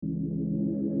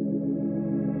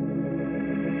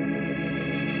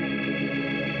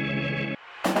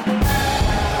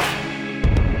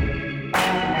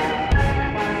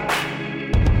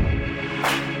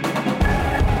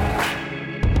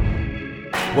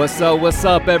What's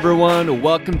up, everyone?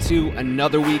 Welcome to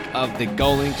another week of the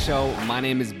GoLink Show. My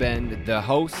name is Ben, the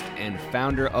host and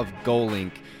founder of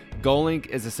GoLink. GoLink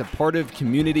is a supportive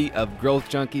community of growth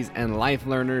junkies and life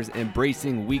learners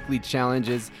embracing weekly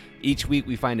challenges. Each week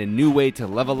we find a new way to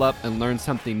level up and learn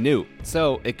something new.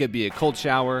 So it could be a cold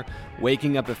shower,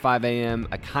 waking up at 5 a.m.,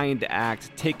 a kind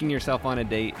act, taking yourself on a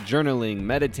date, journaling,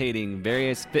 meditating,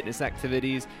 various fitness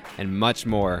activities, and much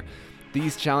more.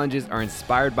 These challenges are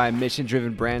inspired by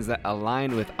mission-driven brands that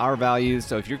align with our values.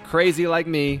 So if you're crazy like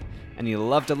me and you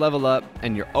love to level up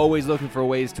and you're always looking for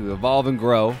ways to evolve and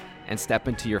grow and step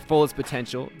into your fullest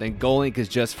potential, then GoLink is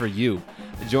just for you.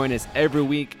 Join us every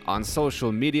week on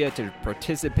social media to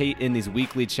participate in these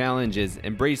weekly challenges.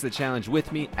 Embrace the challenge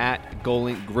with me at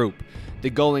GoLink Group.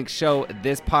 The GoLink Show,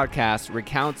 this podcast,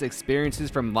 recounts experiences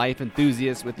from life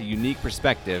enthusiasts with a unique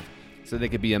perspective. So they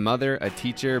could be a mother, a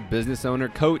teacher, business owner,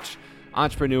 coach,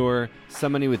 entrepreneur,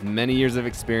 somebody with many years of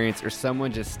experience, or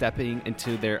someone just stepping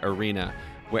into their arena.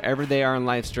 Wherever they are in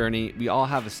life's journey, we all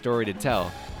have a story to tell.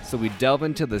 So we delve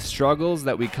into the struggles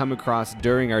that we come across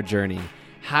during our journey.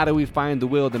 How do we find the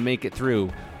will to make it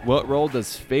through? What role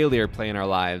does failure play in our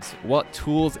lives? What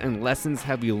tools and lessons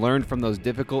have we learned from those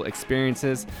difficult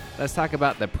experiences? Let's talk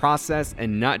about the process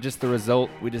and not just the result.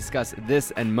 We discuss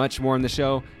this and much more in the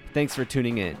show. Thanks for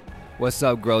tuning in. What's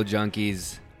up, Grow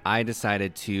Junkies? I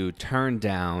decided to turn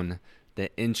down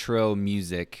the intro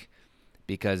music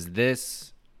because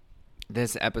this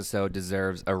episode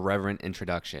deserves a reverent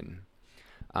introduction.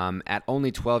 At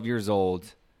only 12 years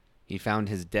old, he found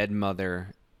his dead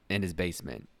mother in his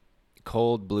basement.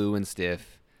 Cold, blue, and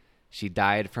stiff, she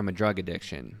died from a drug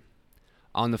addiction.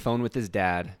 On the phone with his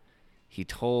dad, he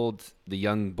told the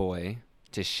young boy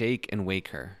to shake and wake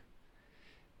her.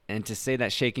 And to say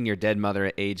that shaking your dead mother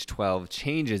at age 12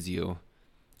 changes you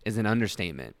is an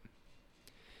understatement.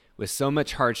 With so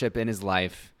much hardship in his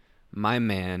life, my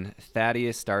man,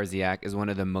 Thadeus Starsiak, is one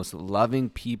of the most loving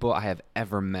people I have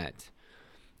ever met.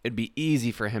 It'd be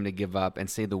easy for him to give up and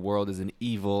say the world is an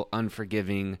evil,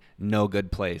 unforgiving, no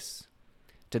good place.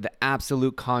 To the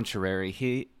absolute contrary,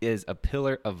 he is a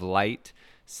pillar of light,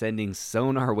 sending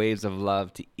sonar waves of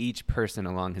love to each person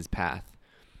along his path.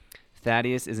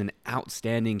 Thadeus is an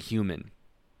outstanding human.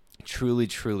 Truly,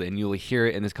 and you will hear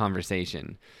it in this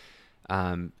conversation.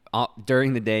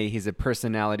 During the day, he's a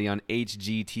personality on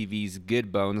HGTV's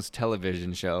Good Bones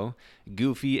television show,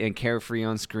 goofy and carefree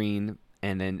on screen,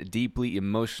 and then deeply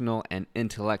emotional and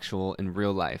intellectual in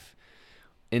real life.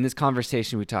 In this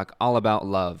conversation, we talk all about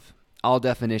love, all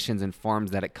definitions and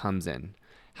forms that it comes in,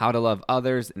 how to love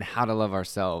others and how to love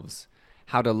ourselves,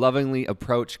 how to lovingly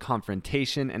approach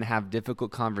confrontation and have difficult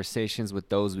conversations with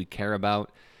those we care about.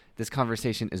 This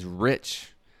conversation is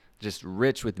rich, just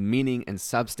rich with meaning and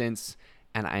substance,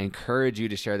 and I encourage you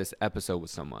to share this episode with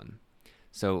someone.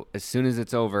 So as soon as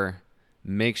it's over,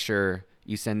 make sure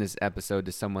you send this episode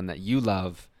to someone that you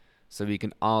love so we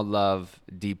can all love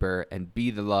deeper and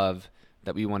be the love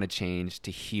that we want to change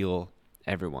to heal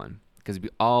everyone. Because we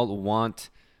all want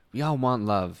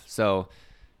love. So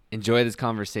enjoy this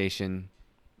conversation.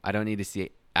 I don't need to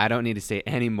say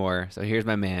any more. So here's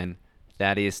my man,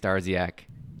 Thadeus Starsiak.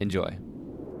 Enjoy.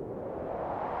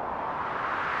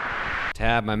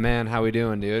 Tab, my man, how we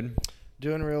doing, dude?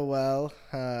 Doing real well.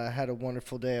 Had a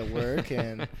wonderful day at work,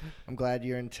 and I'm glad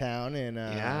you're in town and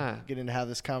getting to have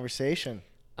this conversation.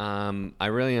 I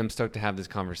really am stoked to have this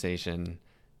conversation,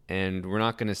 and we're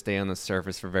not going to stay on the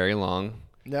surface for very long.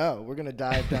 No, we're going to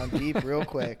dive down deep real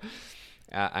quick.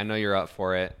 I know you're up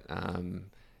for it.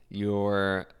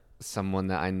 You're someone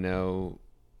that I know,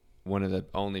 one of the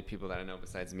only people that I know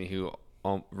besides me who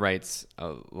writes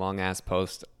a long-ass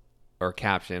post or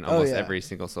caption almost every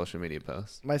single social media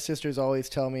post. My sisters always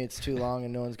tell me it's too long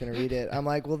and no one's going to read it. I'm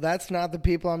like, well, that's not the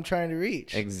people I'm trying to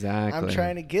reach. Exactly. I'm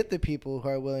trying to get the people who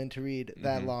are willing to read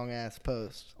that long-ass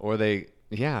post. Or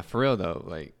for real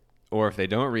though, or if they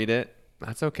don't read it,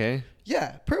 that's okay.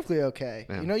 Yeah, perfectly okay.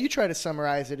 Yeah. You try to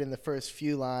summarize it in the first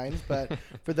few lines, but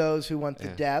for those who want the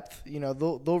depth,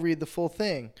 they'll read the full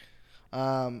thing.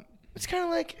 It's kind of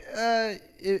like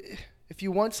if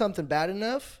you want something bad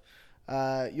enough,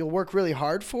 you'll work really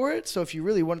hard for it. So if you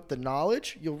really want the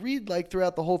knowledge, you'll read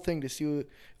throughout the whole thing to see if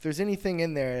there's anything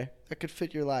in there that could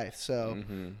fit your life. So,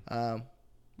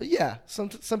 but yeah,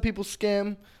 some people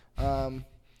skim. I'm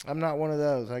not one of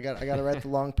those. I got to write the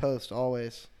long post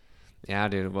always. Yeah,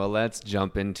 dude. Well, let's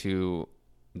jump into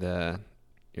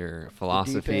your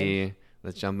philosophy.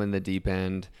 Let's jump in the deep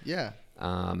end. Yeah.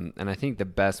 And I think the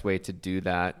best way to do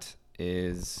that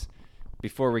is,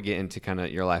 before we get into kind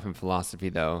of your life and philosophy,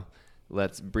 though,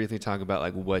 let's briefly talk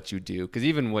about what you do, because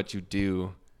even what you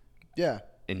do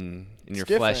in your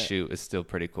flesh shoot is still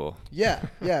pretty cool.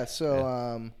 Yeah.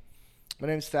 So my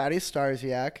name is Thadeus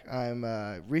Starsiak. I'm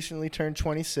recently turned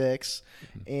 26,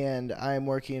 and I'm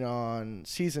working on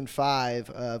season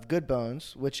 5 of Good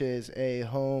Bones, which is a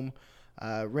home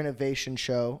renovation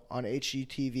show on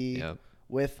HGTV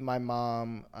with my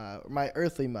mom, my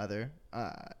earthly mother,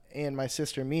 and my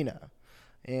sister Mina.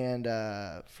 And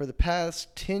for the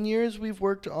past 10 years, we've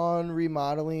worked on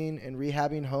remodeling and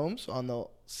rehabbing homes on the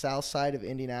south side of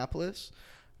Indianapolis,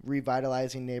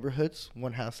 revitalizing neighborhoods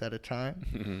one house at a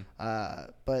time.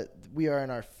 But we are in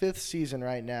our 5th season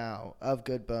right now of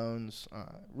Good Bones.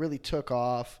 Really took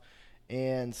off,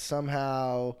 and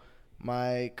somehow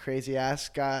my crazy ass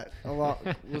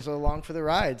was along for the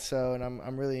ride. So, and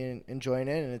I'm really enjoying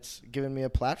it, and it's given me a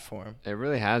platform. It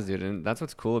really has, dude, and that's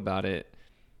what's cool about it,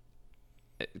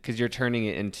 because you're turning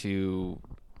it into,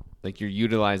 like, you're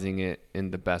utilizing it in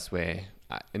the best way,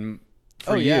 and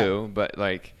for you, but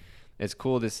like. It's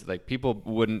cool. This, like, people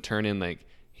wouldn't turn in, like,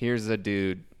 here's a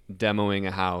dude demoing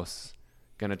a house,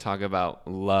 gonna talk about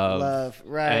love,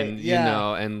 right? And you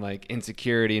know, and like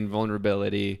insecurity and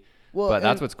vulnerability. Well, but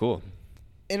that's what's cool.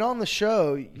 And on the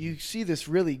show, you see this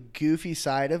really goofy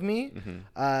side of me.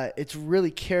 It's really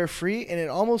carefree, and it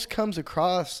almost comes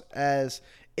across as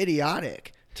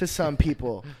idiotic to some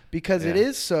people because it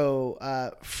is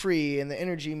so free, and the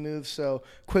energy moves so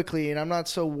quickly, and I'm not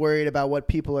so worried about what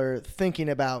people are thinking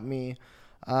about me.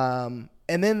 And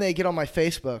then they get on my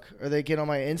Facebook or they get on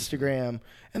my Instagram,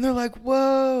 and they're like,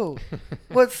 whoa,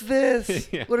 what's this?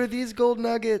 What are these gold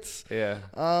nuggets?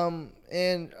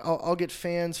 And I'll get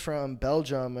fans from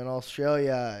Belgium and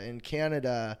Australia and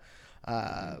Canada,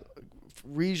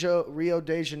 Rio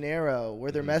de Janeiro, where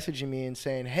they're messaging me and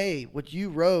saying, hey, what you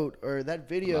wrote or that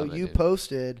video you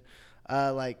posted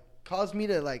like caused me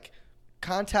to like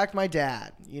contact my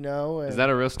dad, you know. And is that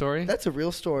a real story? That's a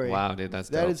real story. Wow, dude, that's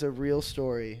that dope. is a real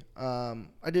story. I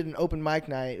did an open mic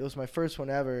night. It was my first one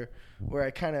ever, where I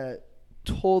kind of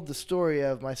told the story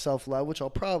of my self-love, which I'll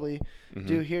probably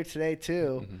do here today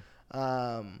too.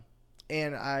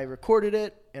 And I recorded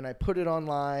it and I put it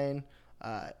online.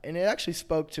 And it actually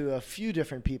spoke to a few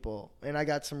different people, and I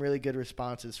got some really good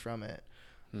responses from it.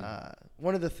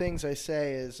 One of the things I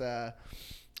say is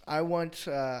I want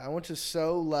to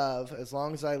sow love as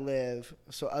long as I live,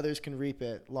 so others can reap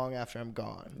it long after I'm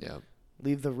gone.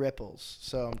 Leave the ripples.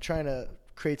 So I'm trying to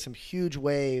create some huge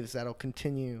waves that'll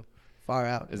continue far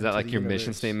out. Is that like your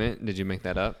mission statement? Did you make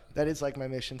that up? That is like my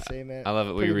mission statement. I love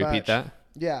it. Will you repeat that?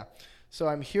 Yeah. So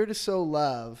I'm here to sow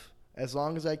love as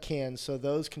long as I can, so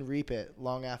those can reap it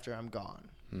long after I'm gone.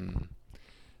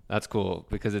 That's cool,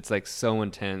 because it's like so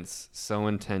intense, so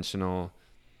intentional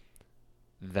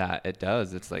that it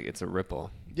does. It's like it's a ripple.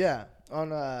 Yeah.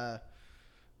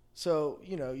 So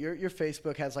you know, your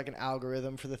Facebook has like an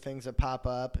algorithm for the things that pop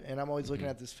up, and I'm always looking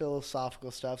at this philosophical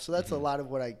stuff. So that's a lot of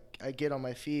what I get on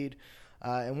my feed,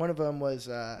 and one of them was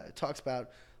it talks about.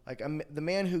 Like, the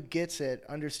man who gets it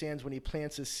understands when he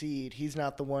plants a seed, he's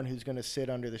not the one who's going to sit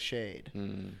under the shade,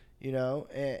 you know?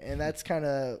 And that's kind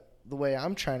of the way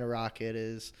I'm trying to rock it,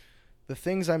 is the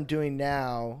things I'm doing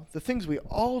now, the things we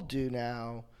all do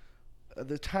now,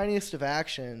 the tiniest of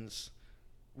actions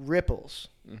ripples,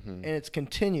 and it's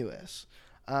continuous.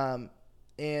 And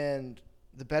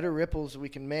the better ripples we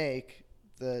can make,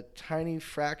 the tiny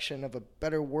fraction of a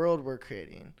better world we're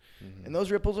creating. And those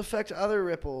ripples affect other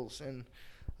ripples, and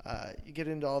you get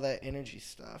into all that energy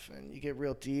stuff, and you get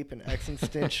real deep and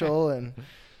existential, and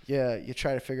you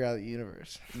try to figure out the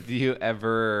universe. Do you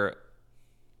ever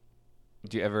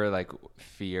like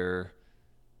fear,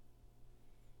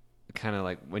 kind of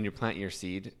like when you're planting your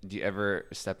seed, do you ever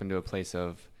step into a place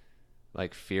of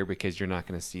like fear because you're not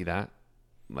going to see that,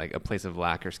 like a place of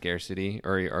lack or scarcity,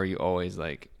 or are you always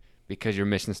like, because your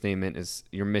mission statement is,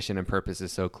 your mission and purpose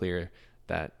is so clear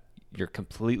that you're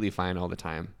completely fine all the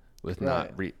time with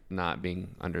not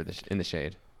being in the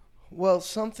shade? Well,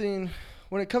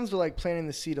 when it comes to like planting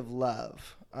the seed of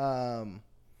love, in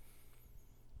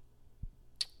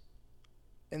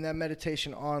that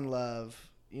meditation on love,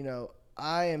 you know,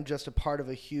 I am just a part of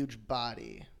a huge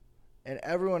body, and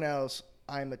everyone else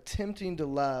I'm attempting to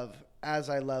love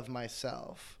as I love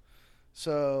myself.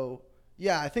 So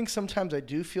yeah, I think sometimes I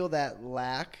do feel that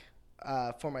lack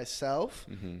for myself,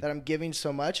 that I'm giving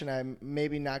so much and I'm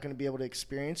maybe not going to be able to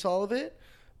experience all of it.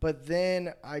 But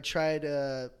then I try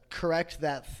to correct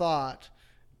that thought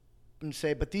and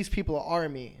say, but these people are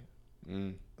me.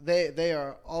 They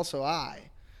are also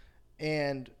I.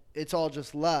 And it's all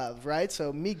just love, right?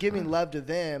 So me giving love to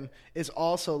them is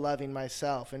also loving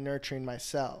myself and nurturing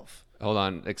myself. Hold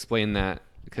on. Explain that,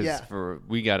 because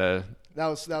we got to... That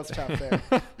was tough there.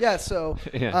 Yeah, so...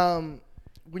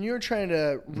 when you're trying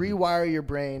to rewire your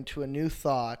brain to a new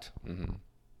thought,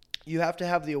 you have to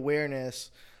have the awareness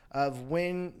of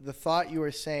when the thought you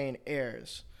are saying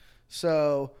airs.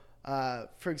 So,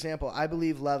 for example, I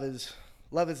believe love is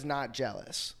not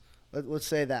jealous. Let's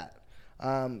say that.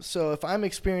 So if I'm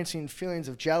experiencing feelings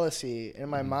of jealousy in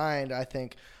my mind, I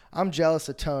think I'm jealous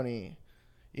of Tony.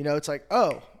 You know, it's like,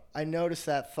 oh, I noticed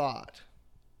that thought.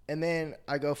 And then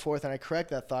I go forth and I correct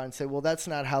that thought and say, well, that's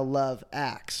not how love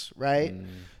acts, right?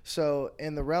 So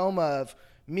in the realm of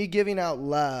me giving out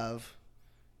love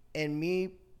and me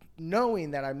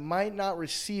knowing that I might not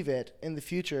receive it in the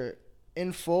future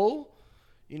in full,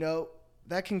 you know,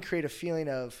 that can create a feeling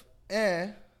of,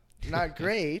 not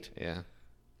great. Yeah.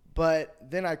 But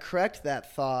then I correct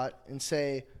that thought and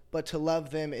say, but to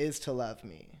love them is to love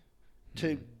me.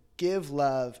 To give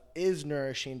love is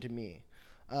nourishing to me.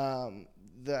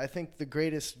 I think the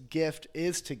greatest gift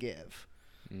is to give.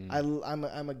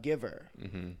 I'm a giver.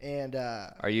 And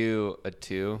are you a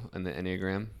 2 in the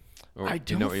Enneagram? Or I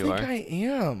do you don't know what think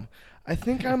you are? I am. I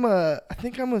think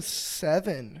I'm a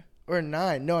 7 or a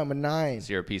 9. No, I'm a 9.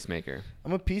 So you're a peacemaker.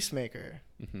 I'm a peacemaker.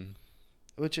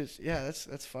 Which is,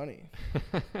 that's funny.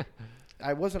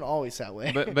 I wasn't always that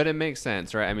way. But it makes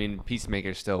sense, right? I mean,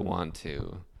 peacemakers still want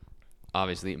to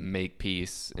obviously make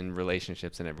peace in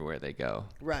relationships and everywhere they go.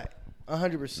 Right.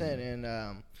 100%.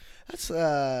 And that's,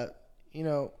 you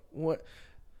know, what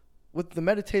with the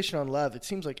meditation on love, it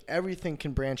seems like everything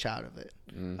can branch out of it.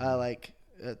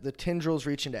 The tendrils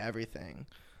reach into everything.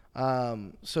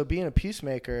 So being a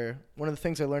peacemaker, one of the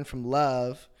things I learned from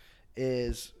love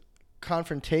is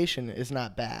confrontation is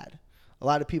not bad. A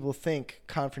lot of people think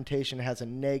confrontation has a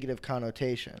negative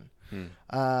connotation.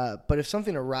 But if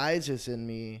something arises in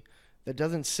me that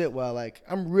doesn't sit well, like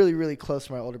I'm really, really close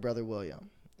to my older brother, William.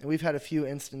 And we've had a few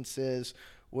instances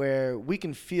where we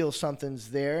can feel something's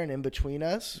there and in between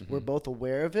us. We're both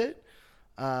aware of it.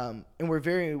 And we're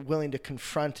very willing to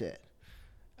confront it.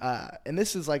 And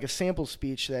this is like a sample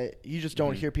speech that you just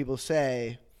don't hear people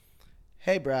say,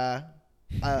 hey, brah,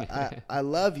 I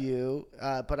love you,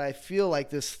 but I feel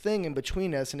like this thing in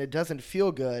between us and it doesn't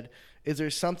feel good. Is there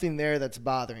something there that's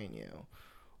bothering you?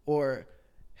 Or,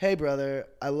 hey, brother,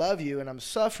 I love you and I'm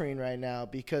suffering right now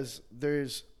because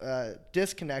there's a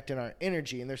disconnect in our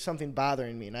energy and there's something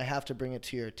bothering me and I have to bring it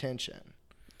to your attention.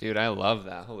 Dude, I love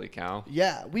that. Holy cow.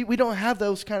 Yeah, we don't have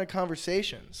those kind of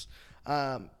conversations.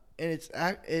 And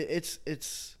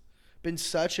it's been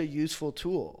such a useful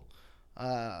tool.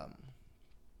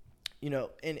 You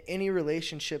know, in any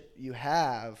relationship you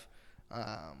have,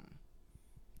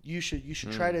 you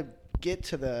should try to get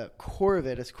to the core of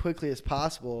it as quickly as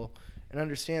possible and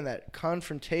understand that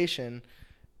confrontation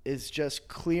is just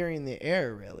clearing the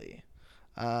air, really.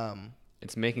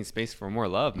 It's making space for more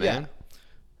love, man.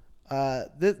 Yeah.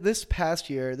 This past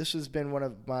year, this has been one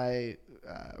of my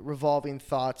revolving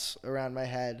thoughts around my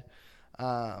head,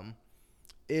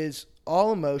 is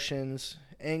all emotions,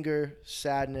 anger,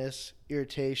 sadness,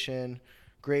 irritation,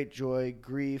 great joy,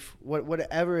 grief,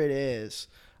 whatever it is,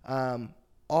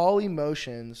 all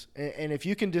emotions, and if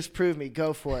you can disprove me,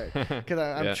 go for it, because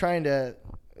I'm trying to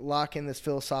lock in this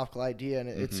philosophical idea, and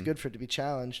it's good for it to be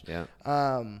challenged. Yeah.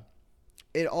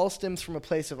 It all stems from a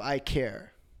place of I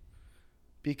care,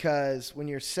 because when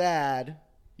you're sad,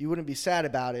 you wouldn't be sad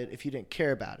about it if you didn't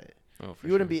care about it.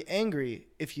 You wouldn't be angry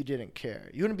if you didn't care.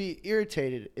 You wouldn't be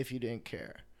irritated if you didn't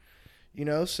care. You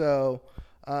know, so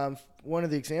one of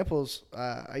the examples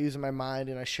I use in my mind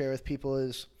and I share with people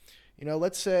is, you know,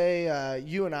 let's say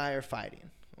you and I are fighting,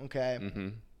 okay?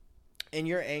 And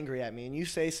you're angry at me and you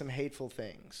say some hateful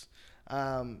things.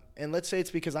 And let's say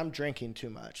it's because I'm drinking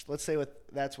too much. Let's say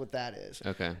that's what that is.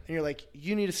 Okay. And you're like,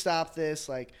 you need to stop this.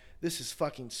 Like, this is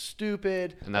fucking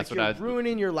stupid. And that's like, what you're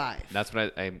ruining your life. That's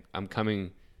what I'm coming,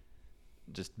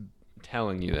 just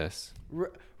telling you this.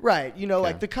 Right. You know,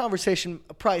 like the conversation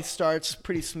probably starts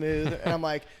pretty smooth. And I'm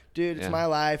like, dude, it's my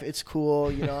life. It's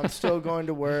cool. You know, I'm still going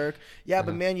to work. Yeah,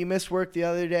 but man, you missed work the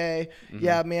other day.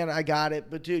 Yeah, man, I got it.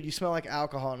 But dude, you smell like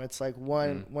alcohol and it's like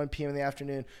 1 p.m. in the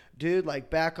afternoon. Dude, like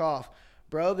back off.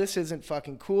 Bro, this isn't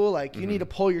fucking cool. Like you need to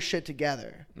pull your shit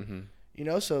together. You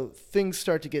know, so things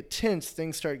start to get tense.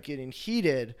 Things start getting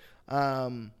heated.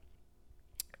 And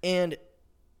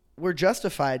we're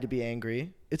justified to be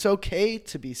angry. It's okay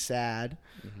to be sad.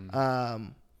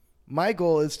 My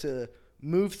goal is to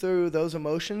move through those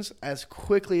emotions as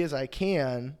quickly as I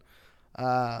can.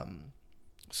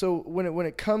 So when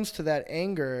it comes to that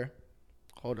anger,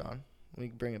 hold on, let me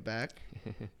bring it back.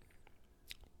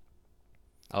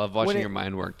 I love watching your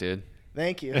mind work, dude.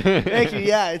 Thank you. Thank you.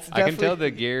 Yeah, it's definitely. I can tell the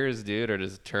gears, dude, are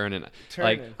just turning.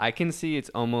 Like I can see it's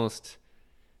almost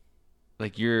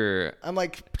like you're. I'm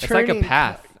like It's like a turning.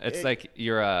 path. It's like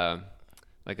you're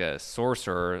like a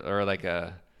sorcerer or like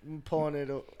a. Pulling it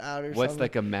out or what's something.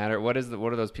 like a matter? What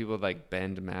are those people like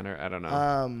bend matter? I don't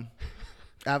know.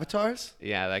 Avatars?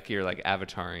 Yeah, like you're like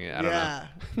avataring it. I don't know.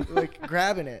 Yeah, like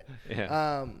grabbing it.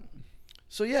 Yeah.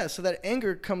 So that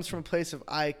anger comes from a place of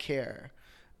I care,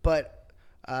 but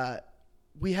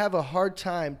we have a hard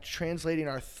time translating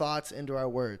our thoughts into our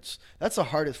words. That's the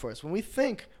hardest for us. When we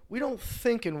think, we don't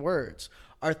think in words.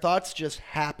 Our thoughts just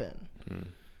happen.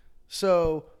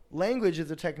 So language is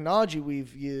a technology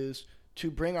we've used to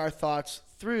bring our thoughts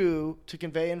through to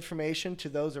convey information to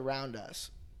those around us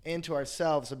and to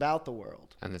ourselves about the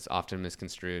world. And it's often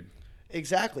misconstrued.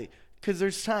 Exactly. Because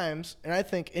there's times, and I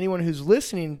think anyone who's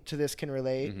listening to this can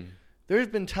relate, there's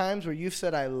been times where you've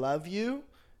said, I love you,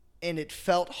 and it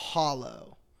felt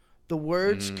hollow. The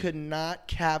words could not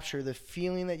capture the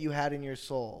feeling that you had in your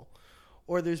soul.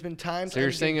 Or there's been times. So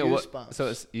you're saying it. So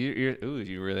it's, you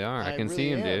really are. I can really see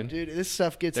him, dude. Dude, this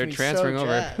stuff gets They're me transferring so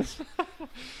over. jazzed.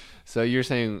 So you're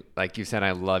saying, like you said,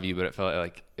 I love you, but it felt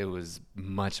like it was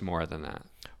much more than that.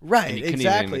 Right,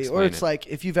 exactly. Or it's it. like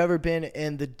if you've ever been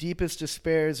in the deepest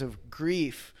despairs of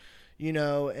grief,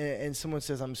 and someone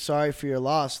says, I'm sorry for your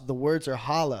loss, the words are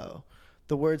hollow.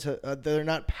 The words, they're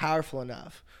not powerful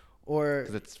enough. Or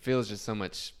because it feels just so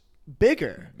much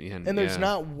bigger. And there's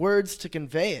not words to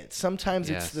convey it. Sometimes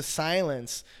it's the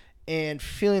silence and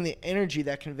feeling the energy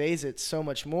that conveys it so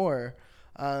much more.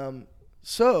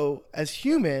 So, as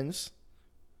humans,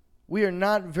 we are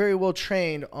not very well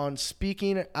trained on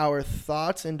speaking our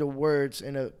thoughts into words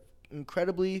in an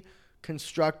incredibly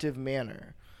constructive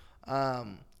manner.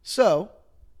 So,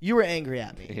 you were angry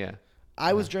at me. Yeah.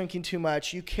 I was drinking too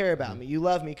much. You care about me. You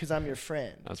love me because I'm your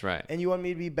friend. That's right. And you want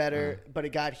me to be better, but it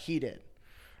got heated,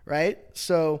 right?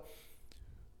 So,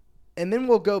 and then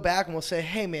we'll go back and we'll say,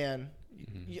 hey, man,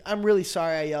 I'm really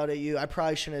sorry I yelled at you. I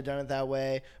probably shouldn't have done it that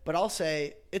way. But I'll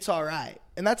say, it's all right.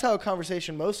 And that's how a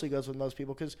conversation mostly goes with most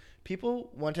people, because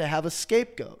people want to have a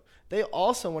scapegoat. They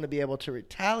also want to be able to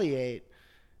retaliate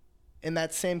in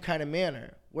that same kind of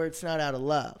manner where it's not out of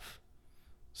love.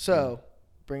 So,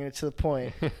 bringing it to the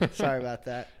point. Sorry about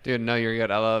that. Dude, no, you're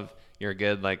good. You're a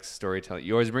good like storyteller.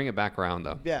 You always bring it back around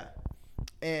though. Yeah.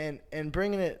 And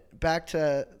bringing it back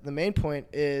to the main point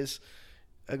is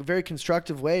a very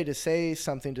constructive way to say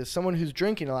something to someone who's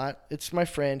drinking a lot. It's my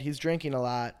friend. He's drinking a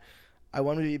lot. I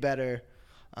want him to be better.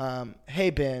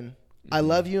 Hey, Ben, I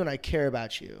love you and I care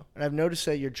about you. And I've noticed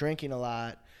that you're drinking a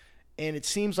lot and it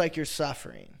seems like you're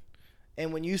suffering.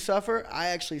 And when you suffer, I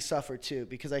actually suffer too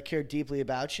because I care deeply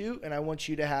about you and I want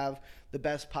you to have the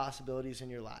best possibilities in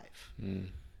your life.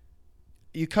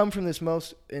 You come from this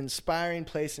most inspiring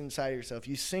place inside yourself.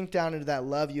 You sink down into that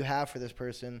love you have for this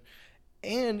person,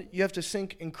 and you have to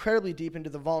sink incredibly deep into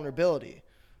the vulnerability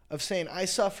of saying, I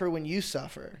suffer when you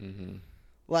suffer.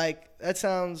 Like, that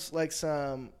sounds like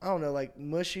some, I don't know, like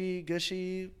mushy,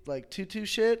 gushy, like tutu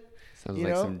shit. Sounds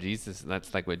like some Jesus.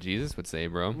 That's like what Jesus would say,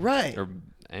 bro. Right. Or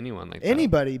anyone like that.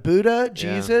 Anybody. Buddha,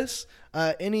 Jesus,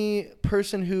 any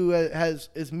person who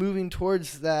is moving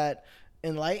towards that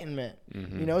enlightenment.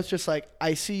 It's just like,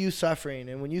 I see you suffering,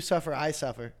 and when you suffer, I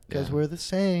suffer because we're the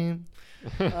same.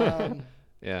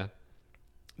 Yeah.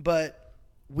 But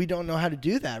we don't know how to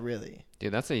do that, really.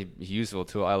 Dude, that's a useful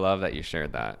tool. I love that you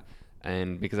shared that.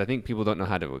 And because I think people don't know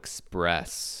how to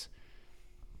express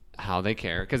how they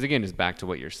care. Because again, it's back to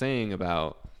what you're saying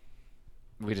about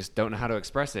we just don't know how to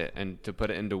express it and to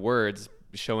put it into words,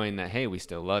 showing that, hey, we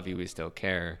still love you, we still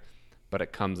care. But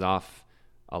it comes off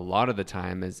a lot of the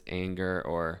time as anger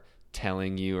or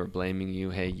telling you or blaming you,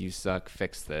 hey, you suck,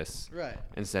 fix this. Right.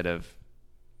 Instead of,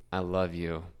 I love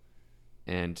you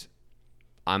and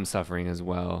I'm suffering as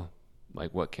well.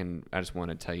 Like, I just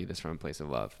want to tell you this from a place of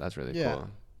love. That's really cool.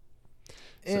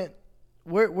 And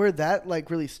where that like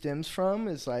really stems from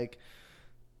is like,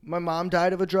 my mom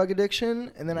died of a drug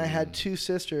addiction, and then I had two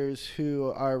sisters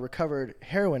who are recovered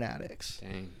heroin addicts.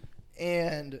 Dang.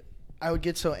 And I would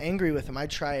get so angry with them. I'd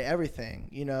try everything,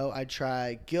 I'd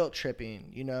try guilt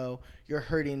tripping, you're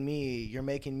hurting me, you're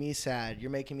making me sad,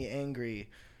 you're making me angry,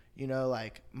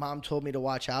 like mom told me to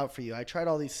watch out for you. I tried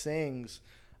all these things,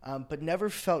 but never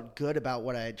felt good about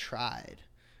what I had tried.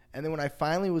 And then when I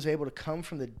finally was able to come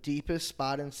from the deepest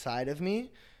spot inside of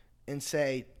me and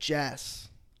say, Jess,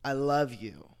 I love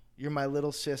you. You're my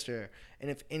little sister. And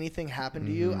if anything happened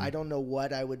to you, I don't know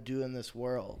what I would do in this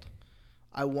world.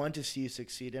 I want to see you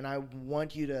succeed, and I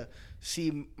want you to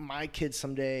see my kids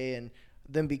someday and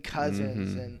them be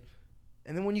cousins. And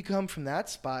then when you come from that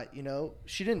spot,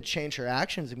 she didn't change her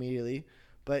actions immediately,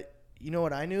 but you know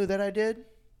what I knew that I did?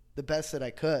 The best that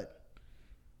I could.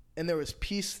 And there was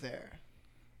peace there.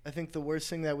 I think the worst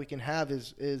thing that we can have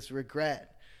is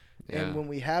regret. Yeah. And when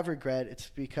we have regret,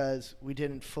 it's because we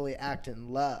didn't fully act in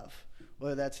love,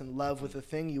 whether that's in love with the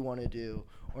thing you want to do,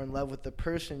 or in love with the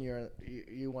person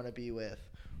you want to be with,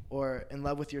 or in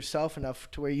love with yourself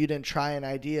enough to where you didn't try an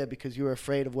idea because you were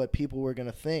afraid of what people were going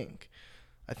to think.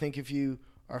 I think if you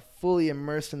are fully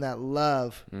immersed in that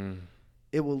love,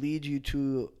 it will lead you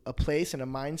to a place and a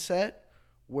mindset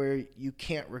where you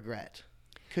can't regret,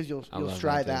 because you'll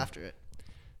strive after it.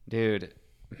 Dude,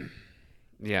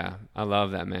 yeah, I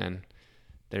love that, man.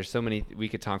 There's so many, we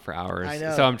could talk for hours. I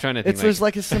know. So I'm trying to think. There's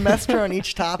like a semester on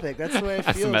each topic. That's the way it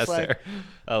feels. A semester. Like,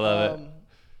 I love it.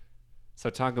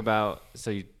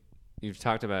 So you've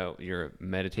talked about your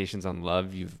meditations on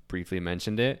love. You've briefly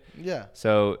mentioned it. Yeah.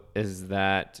 So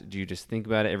do you just think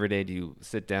about it every day? Do you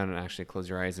sit down and actually close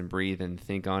your eyes and breathe and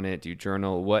think on it? Do you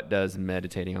journal? What does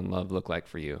meditating on love look like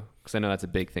for you? Because I know that's a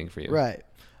big thing for you. Right.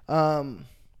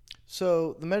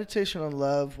 So the meditation on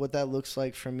love, what that looks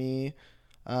like for me,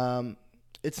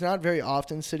 it's not very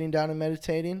often sitting down and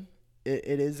meditating.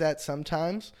 It is that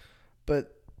sometimes,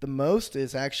 but the most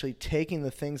is actually taking the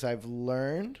things I've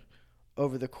learned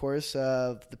over the course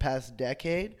of the past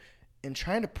decade and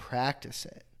trying to practice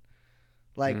it.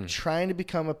 Like trying to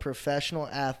become a professional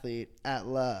athlete at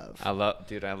love. I love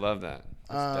that.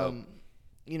 That's dope.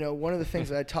 You know, one of the things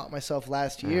that I taught myself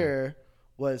last year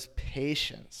was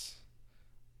patience.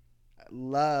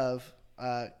 Love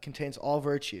contains all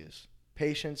virtues.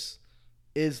 Patience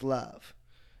is love.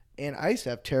 And I used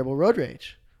to have terrible road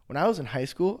rage. When I was in high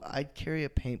school, I'd carry a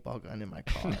paintball gun in my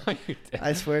car. No, you did.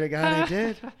 I swear to God, I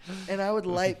did. And I would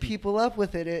light people up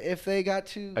with it if they got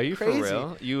too crazy. Are you for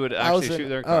real? You would actually shoot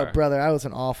their car? Oh, brother, I was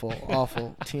an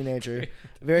awful teenager.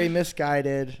 Very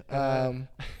misguided. So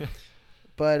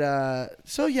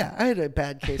yeah, I had a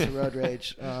bad case of road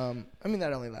rage. I mean,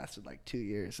 that only lasted like 2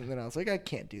 years. And then I was like, I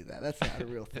can't do that. That's not a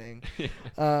real thing.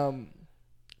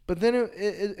 But then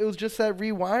it was just that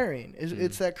rewiring.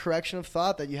 It's that correction of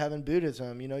thought that you have in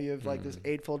Buddhism. You know, you have like this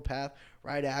eightfold path: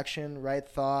 right action, right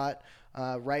thought,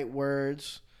 right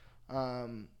words.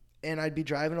 And I'd be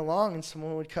driving along and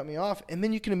someone would cut me off. And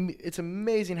then it's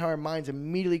amazing how our minds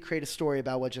immediately create a story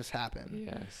about what just happened.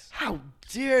 Yes. How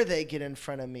dare they get in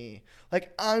front of me?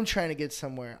 Like, I'm trying to get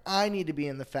somewhere. I need to be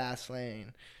in the fast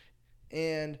lane.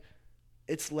 And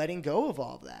it's letting go of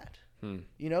all of that.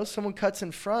 You know, someone cuts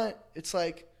in front. It's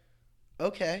like,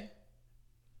 okay,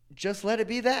 just let it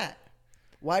be that.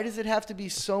 Why does it have to be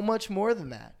so much more than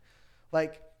that?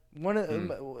 Like,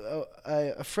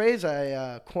 a phrase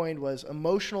I coined was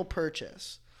emotional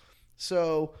purchase.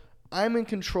 So I'm in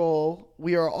control.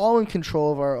 We are all in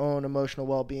control of our own emotional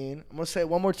well-being. I'm going to say it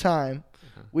one more time.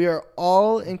 We are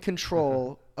all in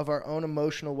control of our own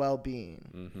emotional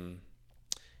well-being.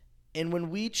 And when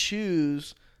we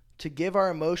choose to give our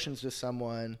emotions to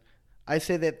someone, I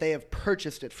say that they have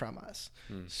purchased it from us.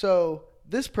 So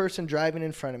this person driving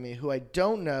in front of me who I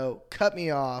don't know cut me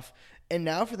off, and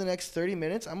now for the next 30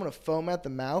 minutes, I'm going to foam at the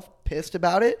mouth, pissed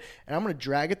about it, and I'm going to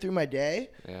drag it through my day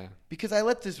because I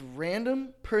let this random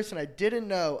person I didn't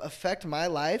know affect my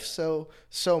life so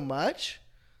much.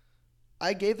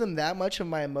 I gave them that much of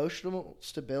my emotional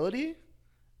stability?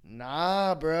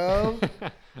 Nah, bro.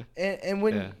 and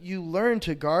when you learn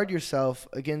to guard yourself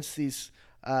against these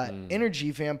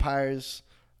energy vampires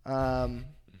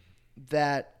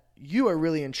that you are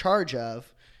really in charge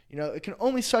of, you know, it can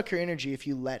only suck your energy if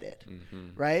you let it,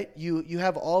 right? You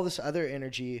have all this other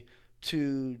energy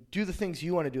to do the things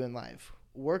you want to do in life.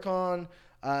 Work on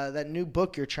that new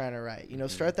book you're trying to write. You know,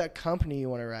 start that company you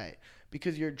want to write,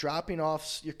 because you're cutting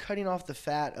off the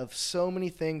fat of so many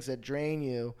things that drain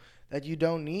you that you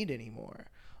don't need anymore.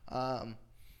 And,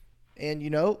 you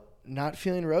know, not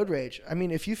feeling road rage. I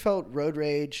mean, if you felt road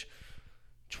rage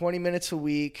 20 minutes a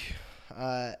week,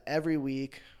 every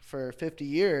week for 50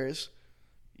 years,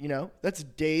 you know, that's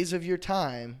days of your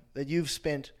time that you've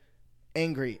spent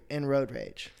angry in road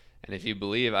rage. And if you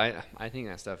believe, I think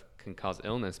that stuff can cause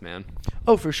illness, man.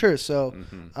 Oh, for sure. So,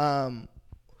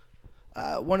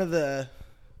 one of the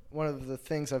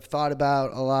things I've thought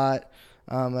about a lot,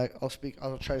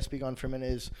 I'll try to speak on for a minute,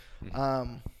 is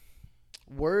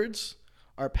words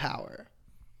are power.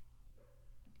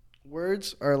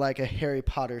 Words are like a Harry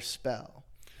Potter spell.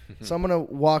 So I'm going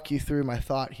to walk you through my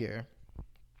thought here.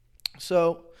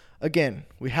 So, again,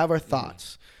 we have our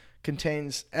thoughts.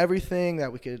 Contains everything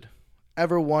that we could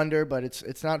ever wonder, but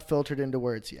it's not filtered into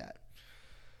words yet.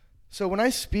 So when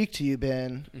I speak to you,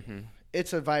 Ben,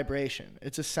 it's a vibration.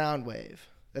 It's a sound wave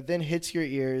that then hits your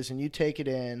ears, and you take it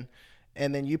in,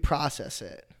 and then you process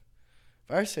it.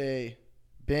 If I say,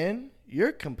 Ben, you're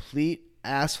a complete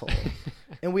asshole,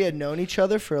 and we had known each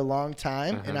other for a long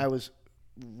time, and I was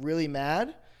really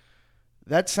mad,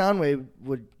 that sound wave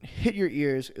would hit your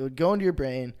ears, it would go into your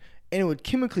brain, and it would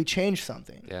chemically change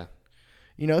something. Yeah.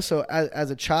 You know, so as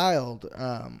a child,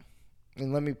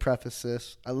 and let me preface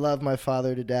this, I love my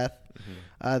father to death.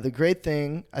 Mm-hmm. The great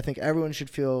thing I think everyone should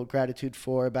feel gratitude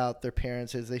for about their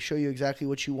parents is they show you exactly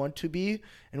what you want to be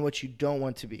and what you don't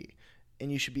want to be.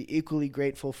 And you should be equally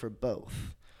grateful for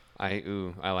both. I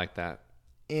like that.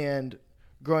 And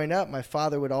growing up, my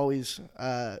father would always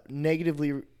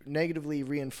negatively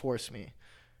reinforce me.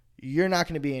 You're not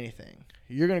going to be anything.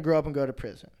 You're going to grow up and go to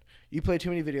prison. You play too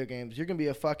many video games. You're going to be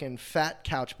a fucking fat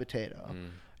couch potato.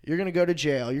 You're going to go to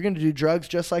jail. You're going to do drugs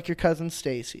just like your cousin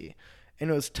Stacy. And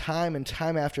it was time and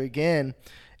time after again.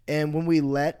 And when we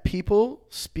let people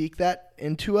speak that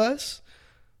into us,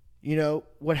 you know,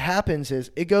 what happens is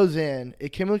it goes in, it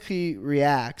chemically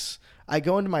reacts. I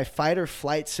go into my fight or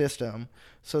flight system.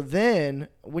 So then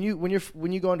when you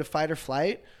go into fight or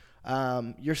flight,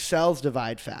 your cells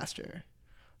divide faster.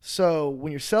 So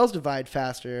when your cells divide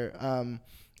faster,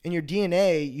 in your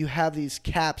DNA, you have these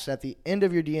caps at the end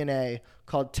of your DNA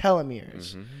called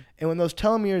telomeres. Mm-hmm. And when those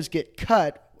telomeres get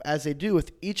cut, as they do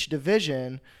with each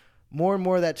division, more and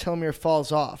more of that telomere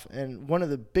falls off. And one of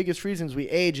the biggest reasons we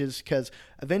age is because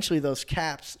eventually those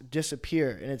caps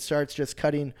disappear and it starts just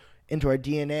cutting into our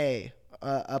DNA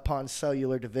upon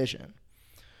cellular division.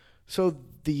 So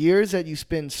the years that you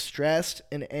spend stressed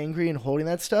and angry and holding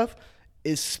that stuff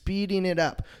is speeding it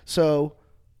up. So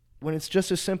when it's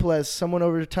just as simple as someone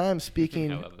over time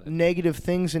speaking negative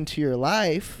things into your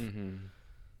life, mm-hmm.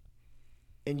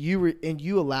 and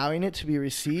you allowing it to be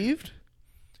received,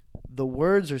 the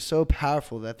words are so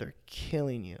powerful that they're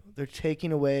killing you. They're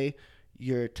taking away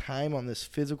your time on this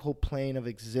physical plane of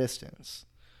existence.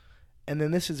 And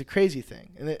then this is a crazy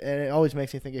thing. And it always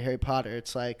makes me think of Harry Potter.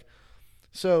 It's like,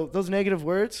 so those negative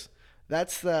words,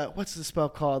 that's what's the spell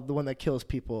called? The one that kills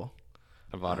people.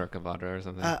 Avada Kedavra or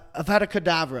something. Avada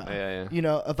Kedavra. Yeah. You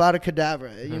know, Avada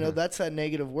Kedavra. You know, that's that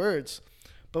negative words.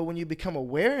 But when you become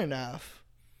aware enough,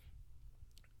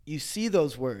 you see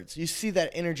those words. You see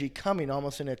that energy coming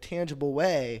almost in a tangible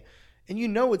way, and you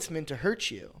know it's meant to hurt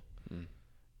you. Mm.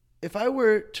 If I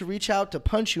were to reach out to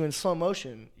punch you in slow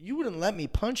motion, you wouldn't let me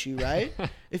punch you, right?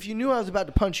 If you knew I was about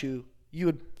to punch you, you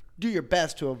would do your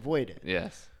best to avoid it.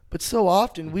 Yes. But so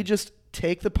often we just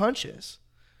take the punches.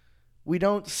 We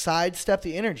don't sidestep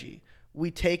the energy.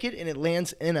 We take it and it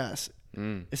lands in us.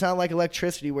 Mm. It's not like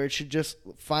electricity where it should just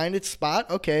find its spot.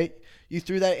 Okay, you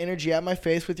threw that energy at my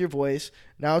face with your voice.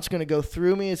 Now it's going to go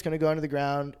through me. It's going to go into the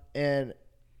ground, and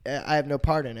I have no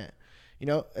part in it. You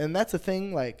know, and that's the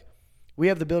thing. Like, we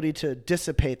have the ability to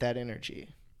dissipate that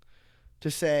energy.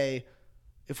 To say,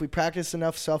 if we practice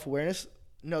enough self-awareness,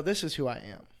 no, this is who I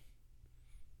am.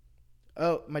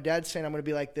 Oh, my dad's saying I'm going to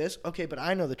be like this. Okay, but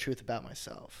I know the truth about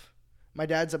myself. My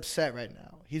dad's upset right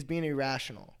now. He's being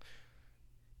irrational.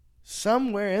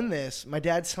 Somewhere in this, my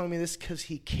dad's telling me this because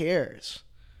he cares.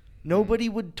 Nobody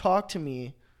would talk to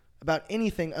me about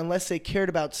anything unless they cared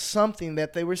about something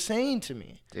that they were saying to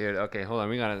me. Dude, okay, hold on.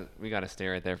 We gotta stay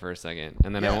right there for a second,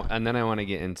 and then I want to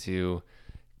get into,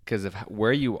 because of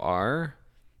where you are,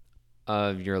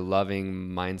 of your loving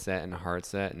mindset and heart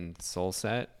set and soul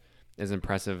set is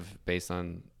impressive based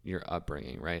on your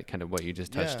upbringing, right? Kind of what you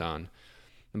just touched on.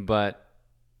 But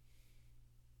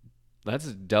let's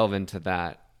delve into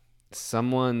that.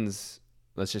 Let's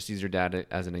just use your dad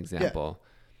as an example. Yeah.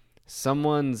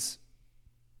 Someone's,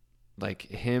 like,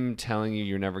 him telling you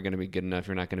you're never going to be good enough,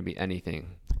 you're not going to be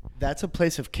anything. That's a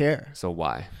place of care. So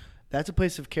why? That's a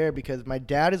place of care because my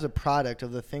dad is a product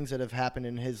of the things that have happened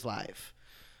in his life.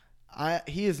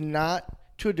 He is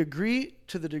not, to the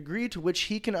degree to which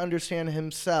he can understand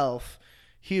himself,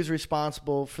 he is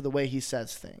responsible for the way he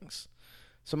says things.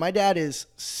 So my dad is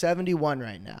 71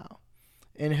 right now,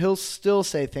 and he'll still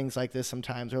say things like this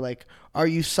sometimes, or like, "Are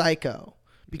you psycho?"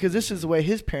 Because this is the way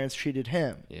his parents treated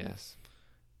him. Yes.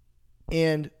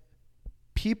 And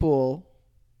people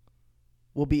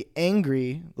will be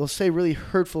angry. They'll say really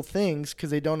hurtful things because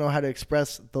they don't know how to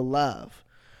express the love.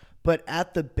 But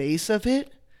at the base of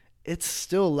it, it's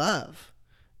still love.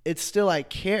 It's still, I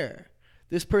care.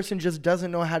 This person just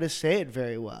doesn't know how to say it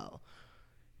very well.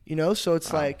 You know, so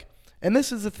it's like, and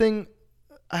this is the thing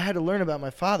I had to learn about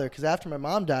my father, because after my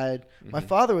mom died, my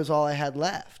father was all I had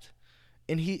left.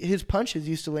 And his punches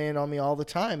used to land on me all the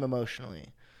time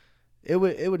emotionally. It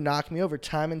would knock me over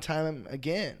time and time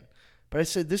again. But I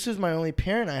said, this is my only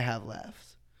parent I have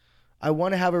left. I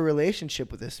want to have a relationship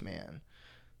with this man.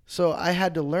 So I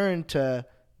had to learn to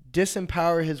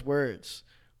disempower his words.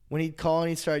 When he'd call and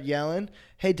he'd start yelling,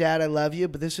 "Hey, Dad, I love you,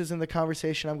 but this isn't the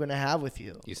conversation I'm going to have with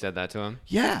you." You said that to him?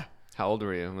 Yeah. How old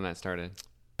were you when that started?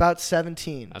 about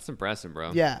 17. That's impressive,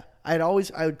 bro. Yeah. I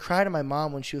would cry to my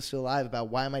mom when she was still alive about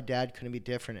why my dad couldn't be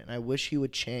different, and I wish he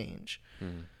would change.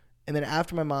 And then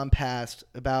after my mom passed,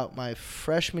 about my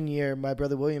freshman year, my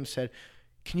brother William said,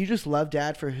 can you just love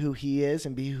dad for who he is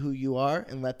and be who you are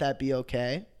and let that be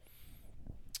okay?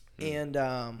 And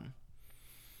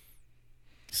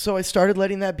so I started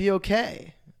letting that be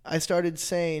okay. I started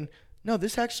saying, no,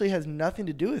 this actually has nothing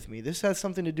to do with me. This has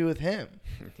something to do with him.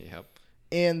 Yep.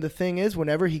 And the thing is,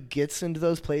 whenever he gets into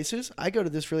those places, I go to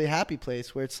this really happy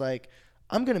place where it's like,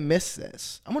 I'm going to miss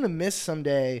this. I'm going to miss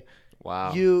someday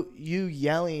you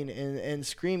yelling and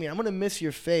screaming. I'm going to miss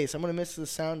your face. I'm going to miss the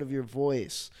sound of your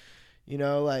voice. You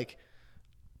know, like,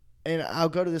 and I'll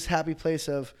go to this happy place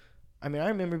of, I mean, I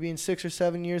remember being 6 or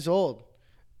 7 years old,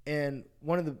 and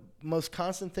one of the most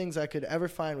constant things I could ever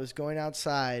find was going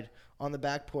outside on the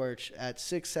back porch at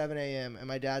 6, 7 a.m., and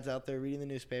my dad's out there reading the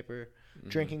newspaper,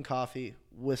 drinking coffee,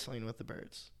 whistling with the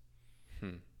birds.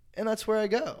 And that's where I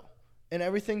go, and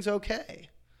everything's okay.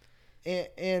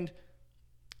 And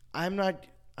I'm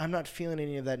not feeling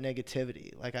any of that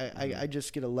negativity. Like I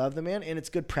just get to love the man, and it's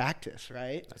good practice,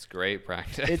 right? That's great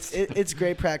practice. It's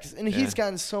great practice, and he's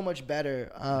gotten so much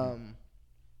better.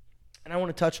 And I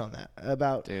want to touch on that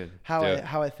about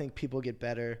how I think people get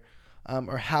better,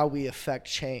 or how we affect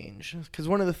change. Because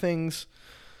one of the things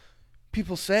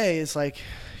people say is like,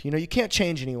 you know, you can't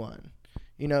change anyone.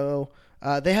 You know,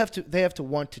 they have to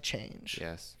want to change.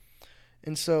 Yes.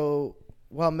 And so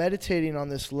while meditating on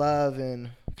this love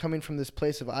and coming from this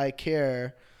place of I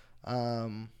care,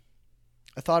 I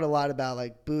thought a lot about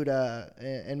like Buddha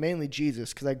and mainly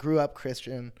Jesus, because I grew up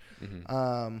Christian.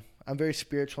 I'm very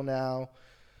spiritual now.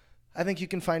 I think you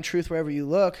can find truth wherever you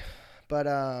look, but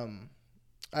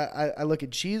I look at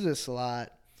Jesus a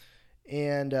lot,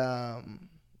 and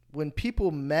when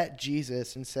people met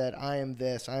Jesus and said, I am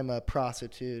this, I'm a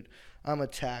prostitute, I'm a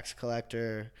tax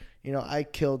collector, you know, I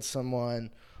killed someone,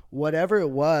 whatever it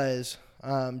was,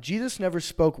 Jesus never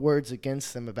spoke words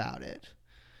against them about it.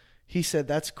 He said,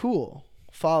 that's cool,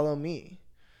 follow me.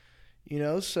 You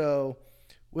know, so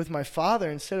with my father,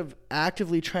 instead of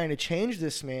actively trying to change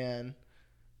this man,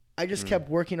 I just kept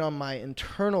working on my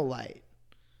internal light,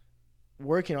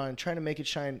 working on it, trying to make it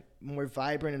shine more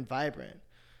vibrant and vibrant.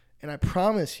 And I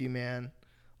promise you, man,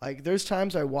 like there's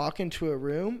times I walk into a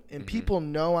room and people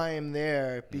know I am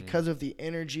there because of the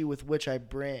energy with which I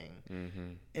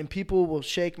bring. And people will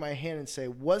shake my hand and say,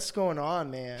 what's going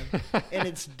on, man? And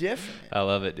it's different. I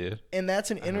love it, dude. And that's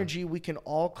an energy we can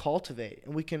all cultivate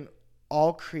and we can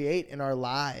all create in our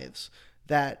lives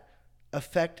that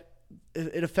affects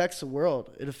the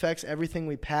world. It affects everything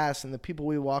we pass and the people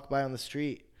we walk by on the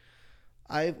street.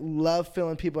 I love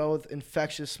filling people out with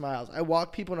infectious smiles. I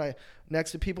walk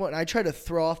next to people and I try to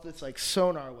throw off this like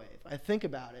sonar wave. I think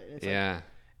about it. And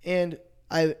it's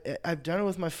and I've done it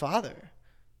with my father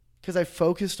because I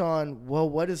focused on, well,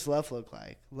 what does love look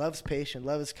like? Love's patient.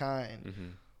 Love is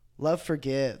kind. Love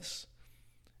forgives.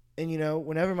 And, you know,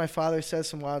 whenever my father says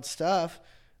some wild stuff,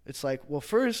 it's like, well,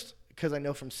 first, because I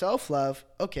know from self-love,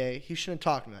 okay, he shouldn't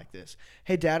talk to me like this.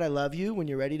 Hey, Dad, I love you. When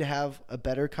you're ready to have a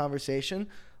better conversation,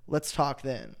 let's talk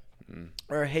then.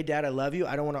 Or, hey, Dad, I love you.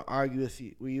 I don't want to argue with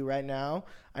you right now.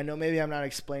 I know maybe I'm not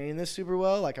explaining this super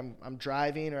well. Like I'm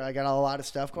driving or I got a lot of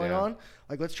stuff going on.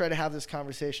 Like, let's try to have this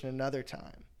conversation another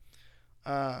time.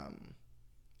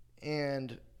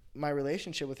 And my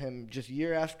relationship with him just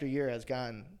year after year has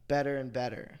gotten better and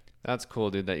better. That's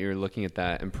cool, dude, that you're looking at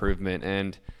that improvement.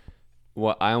 And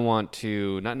what I want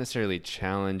to not necessarily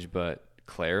challenge but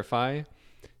clarify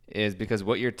is because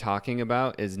what you're talking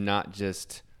about is not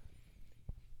just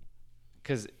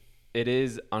because it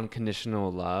is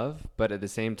unconditional love, but at the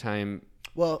same time,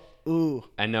 well, ooh,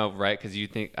 I know, right? Because you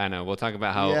think, I know, we'll talk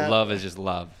about how love is just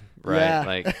love, right? Yeah.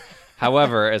 Like,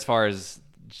 however, as far as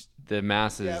the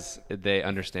masses, they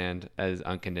understand as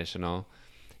unconditional.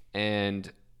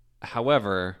 And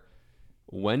however,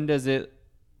 when does it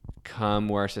come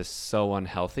where it's just so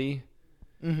unhealthy?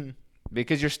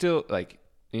 Because you're still like,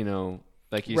 you know,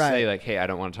 like you say, like, hey, I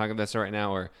don't want to talk about this right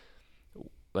now, or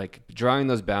like drawing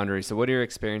those boundaries. So what are your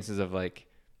experiences of like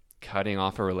cutting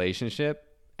off a relationship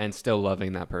and still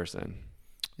loving that person?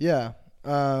 Yeah.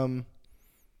 I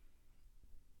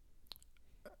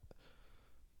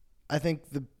think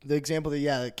the example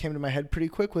that came to my head pretty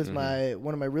quick was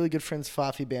one of my really good friends,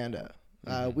 Fafi Banda.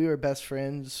 We were best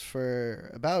friends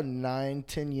for about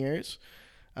 9-10 years.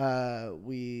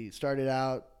 We started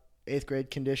out 8th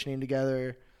grade conditioning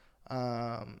together,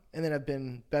 and then I've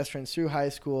been best friends through high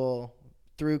school,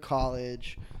 through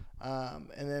college, and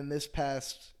then this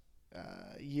past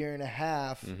year and a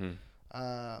half,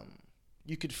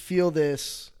 you could feel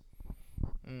this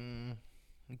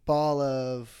ball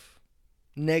of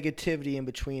negativity in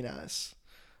between us,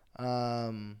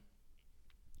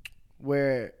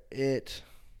 where I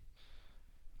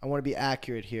want to be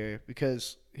accurate here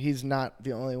because he's not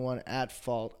the only one at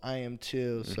fault. I am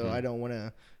too. So I don't want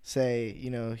to say,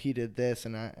 he did this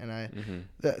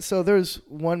so there's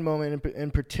one moment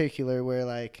in particular where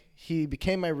like he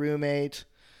became my roommate,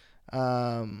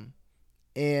 and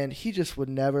he just would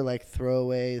never like throw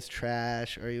away his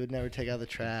trash, or he would never take out the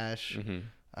trash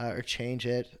or change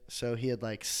it. So he had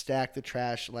like stacked the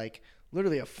trash like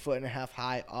literally 1.5 feet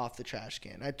high off the trash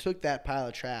can. I took that pile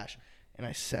of trash and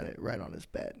I set it right on his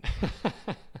bed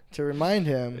to remind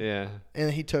him. Yeah.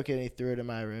 And he took it and he threw it in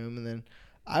my room. And then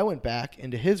I went back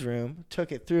into his room,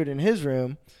 took it, threw it in his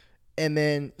room, and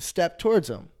then stepped towards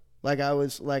him like I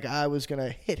was gonna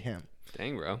hit him.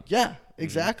 Dang, bro. Yeah,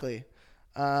 exactly.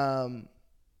 And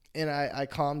I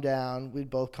calmed down. We'd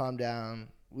both calmed down.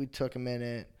 We took a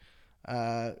minute.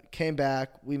 Came back.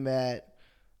 We met.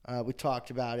 We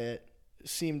talked about it.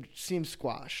 Seemed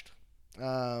squashed.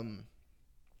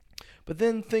 But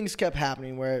then things kept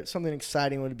happening where something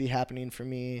exciting would be happening for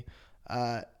me,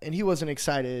 and he wasn't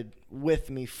excited with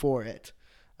me for it.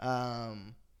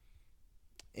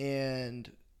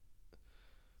 And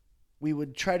we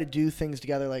would try to do things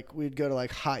together, like we'd go to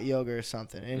like hot yoga or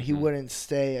something, and he wouldn't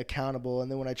stay accountable.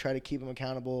 And then when I tried to keep him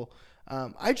accountable,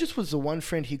 I just was the one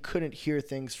friend he couldn't hear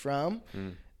things from.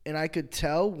 And I could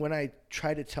tell when I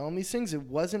tried to tell him these things, it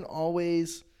wasn't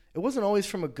always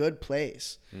from a good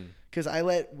place. Because I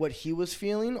let what he was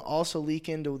feeling also leak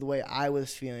into the way I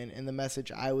was feeling and the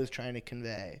message I was trying to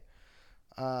convey.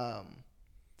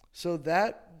 So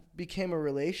that became a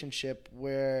relationship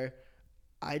where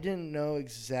I didn't know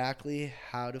exactly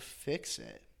how to fix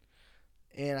it.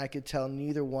 And I could tell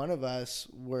neither one of us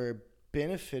were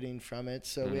benefiting from it,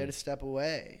 so we had to step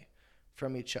away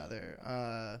from each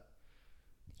other.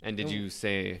 And did you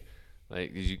say,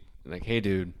 hey,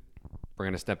 dude, we're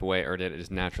going to step away, or did it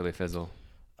just naturally fizzle?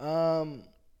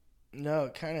 No,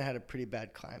 it kind of had a pretty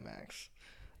bad climax,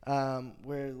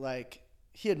 where like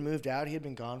he had moved out. He had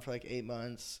been gone for like 8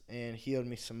 months, and he owed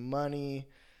me some money,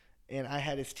 and I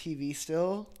had his TV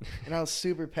still, and I was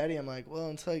super petty. I'm like, well,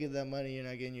 until I get that money, you're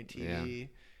not getting your TV. Yeah.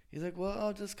 He's like, well,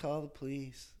 I'll just call the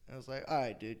police. And I was like, all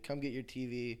right, dude, come get your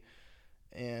TV.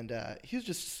 And he was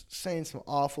just saying some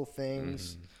awful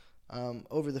things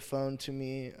over the phone to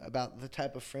me about the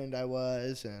type of friend I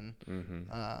was, and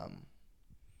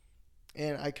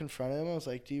I confronted him. I was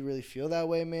like, do you really feel that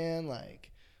way, man?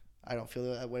 Like, I don't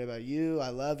feel that way about you. I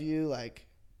love you. Like,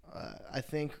 I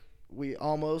think we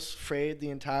almost frayed the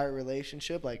entire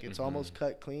relationship. Like, it's almost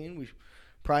cut clean. We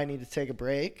probably need to take a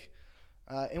break.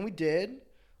 And we did.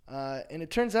 And it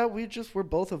turns out we're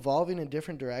both evolving in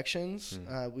different directions.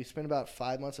 We spent about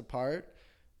 5 months apart.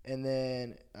 And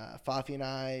then Fafi and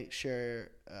I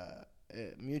share a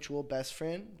mutual best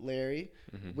friend, Larry.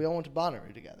 We all went to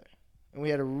Bonnaroo together. And we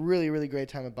had a really, really great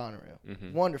time at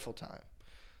Bonnaroo. Wonderful time.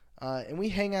 And we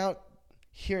hang out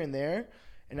here and there.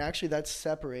 And actually that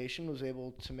separation was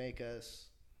able to make us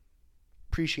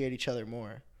appreciate each other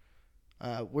more.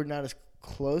 We're not as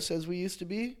close as we used to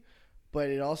be, but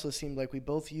it also seemed like we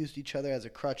both used each other as a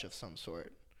crutch of some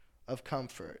sort, of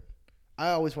comfort.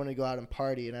 I always wanted to go out and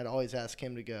party, and I'd always ask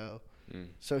him to go.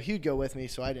 So he'd go with me,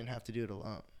 so I didn't have to do it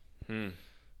alone.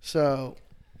 So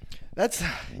that's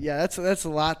a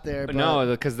lot there. But no,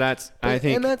 because that's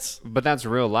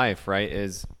real life, right?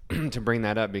 Is to bring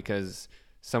that up because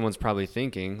someone's probably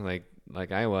thinking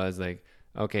like I was like,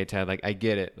 okay, Ted, like I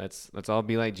get it. Let's all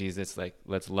be like Jesus. Like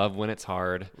let's love when it's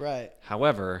hard. Right.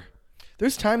 However,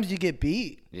 there's times you get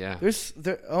beat. Yeah.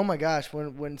 Oh my gosh,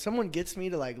 when someone gets me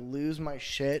to like lose my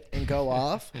shit and go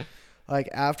off, like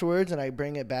afterwards, and I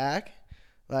bring it back,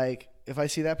 like if I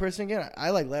see that person again, I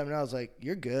like let them know. I was like,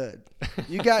 "You're good.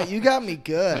 You got me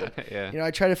good." Yeah.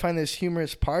 I try to find this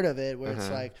humorous part of it where it's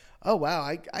like, "Oh wow,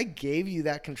 I gave you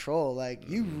that control. Like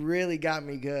you really got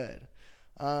me good."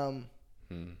 And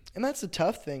that's the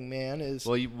tough thing, man. Is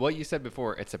what you said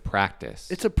before. It's a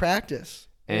practice. It's a practice.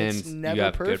 And it's never you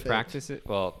have perfect. Good practices.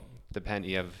 Well,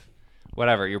 you have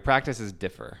whatever. Your practices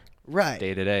differ. Right.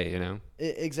 Day to day,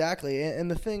 Exactly. And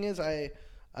the thing is, I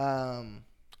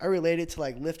relate it to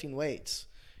like lifting weights.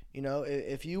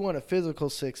 If you want a physical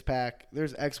six pack,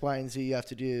 there's X, Y, and Z you have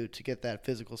to do to get that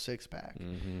physical six pack.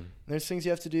 There's things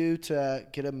you have to do to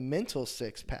get a mental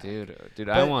six pack. Dude,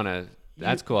 I want to.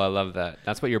 That's cool. I love that.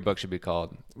 That's what your book should be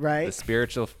called. Right. The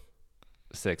spiritual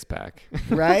six pack.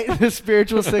 Right. The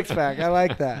spiritual six pack. I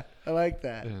like that.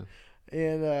 Yeah.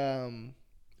 And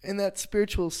in that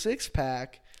spiritual six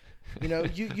pack,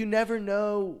 you never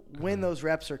know when those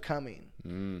reps are coming.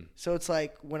 So it's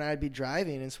like when I'd be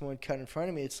driving and someone would cut in front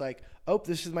of me, it's like, oh,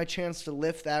 this is my chance to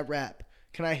lift that rep.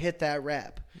 Can I hit that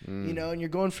rep? You know, and you're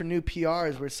going for new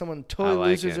PRs where someone totally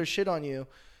loses their shit on you,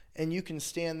 and you can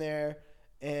stand there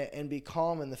and be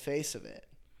calm in the face of it.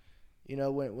 You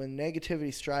know, when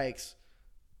negativity strikes,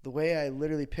 the way I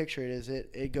literally picture it is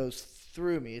it goes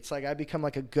through me. It's like I become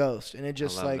like a ghost, and it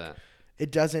just like that.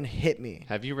 It doesn't hit me.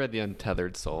 Have you read The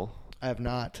Untethered Soul? I have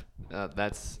not.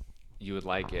 You would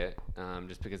like it,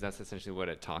 just because that's essentially what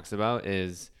it talks about.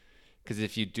 Is because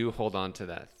if you do hold on to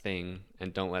that thing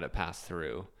and don't let it pass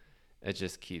through, it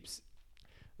just keeps,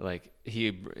 like,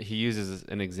 he uses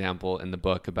an example in the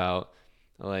book about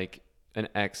like an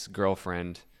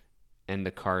ex-girlfriend and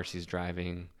the car she's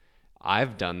driving.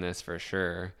 I've done this for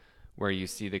sure, where you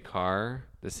see the car,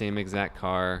 the same exact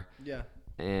car,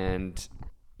 and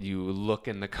you look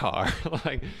in the car,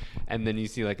 like, and then you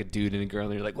see like a dude and a girl,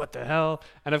 and you're like, what the hell?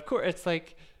 And of course, it's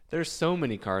like there's so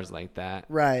many cars like that,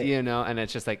 right? You know, and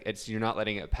it's just like you're not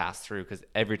letting it pass through, because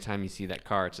every time you see that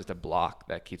car, it's just a block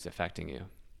that keeps affecting you.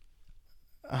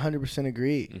 100%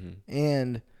 agree,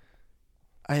 and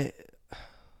I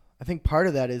think part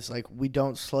of that is like we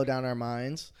don't slow down our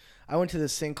minds. I went to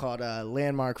this thing called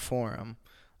Landmark Forum.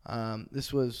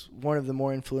 This was one of the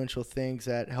more influential things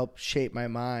that helped shape my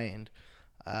mind.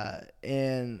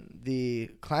 And the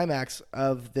climax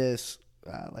of this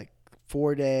like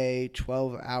 4-day,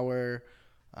 12-hour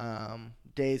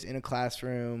days in a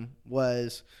classroom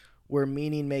was we're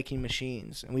meaning-making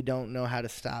machines, and we don't know how to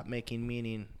stop making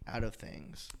meaning out of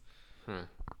things.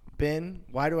 Ben,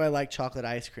 why do I like chocolate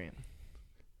ice cream?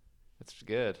 That's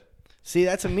good. See,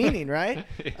 that's a meaning, right?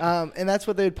 And that's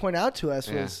what they would point out to us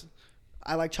was,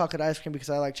 I like chocolate ice cream because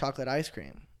I like chocolate ice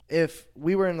cream. If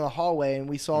we were in the hallway and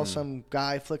we saw some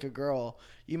guy flick a girl,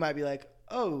 you might be like,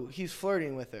 oh, he's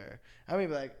flirting with her. I might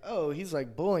be like, oh, he's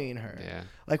like bullying her. Yeah.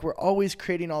 Like, we're always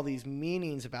creating all these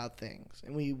meanings about things,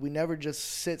 and we never just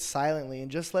sit silently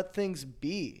and just let things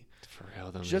be. For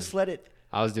real, though, just man. Let it.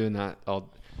 I was doing that.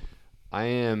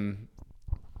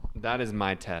 That is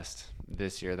my test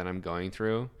this year that I'm going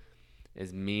through,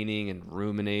 is meaning and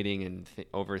ruminating and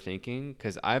overthinking,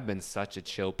 because I've been such a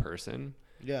chill person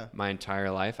my entire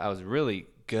life. I was really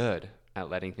good at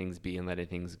letting things be and letting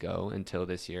things go until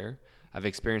this year. I've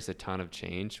experienced a ton of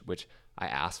change, which I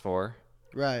asked for,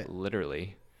 right?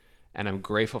 Literally, and I'm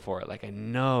grateful for it. Like, I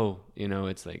know,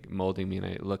 it's like molding me, and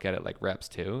I look at it like reps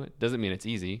too. It doesn't mean it's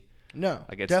easy. No,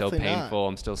 like, it's still painful. Not.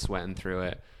 I'm still sweating through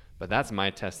it, but that's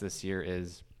my test this year,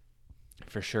 is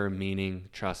for sure meaning,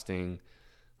 trusting,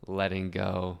 letting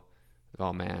go.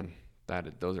 Oh man,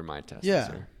 those are my tests.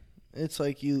 Yeah, it's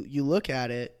like you look at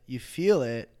it, you feel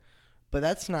it, but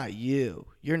that's not you.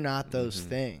 You're not those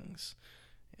things.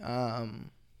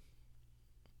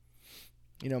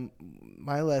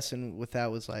 My lesson with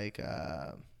that was like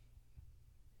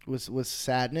was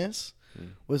sadness.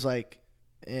 Was like,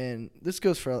 and this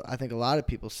goes for I think a lot of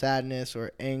people, sadness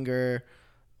or anger,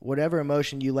 whatever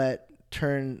emotion you let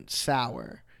turn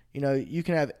sour. You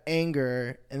can have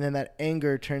anger, and then that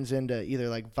anger turns into either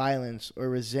like violence or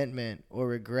resentment or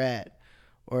regret,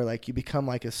 or like you become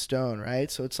like a stone, right?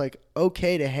 So it's like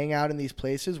okay to hang out in these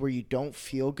places where you don't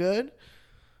feel good,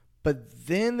 but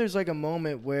then there's like a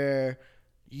moment where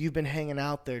you've been hanging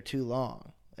out there too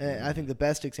long. And I think the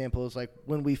best example is like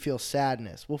when we feel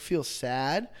sadness. We'll feel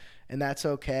sad, and that's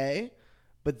okay,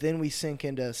 but then we sink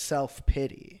into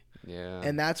self-pity. Yeah.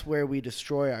 And that's where we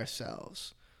destroy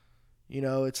ourselves.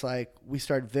 It's like we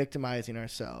start victimizing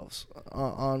ourselves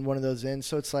on one of those ends.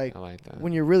 So it's like, I like that.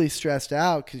 When you're really stressed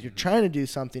out because you're trying to do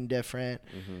something different,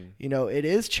 it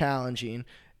is challenging.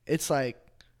 It's like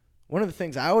one of the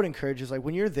things I would encourage is like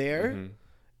when you're there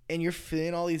and you're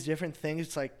feeling all these different things,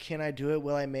 it's like, can I do it?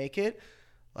 Will I make it?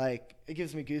 Like, it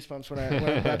gives me goosebumps when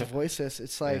I'm about to voice this.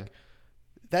 It's like,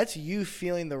 that's you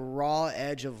feeling the raw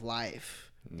edge of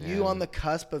life. Yeah. You on the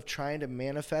cusp of trying to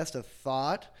manifest a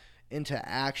thought into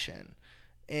action.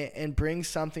 And bring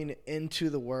something into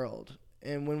the world.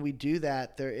 And when we do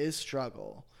that, there is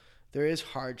struggle. There is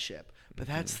hardship. But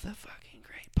that's the fucking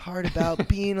great part about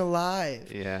being alive.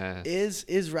 Yeah.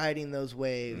 Is riding those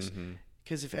waves.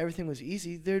 Because if everything was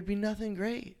easy, there'd be nothing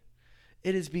great.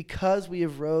 It is because we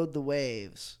have rode the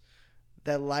waves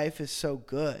that life is so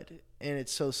good and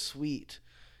it's so sweet.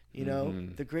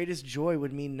 The greatest joy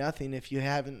would mean nothing if you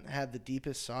haven't had the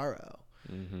deepest sorrow.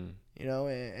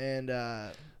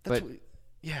 That's what...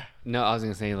 Yeah. No, I was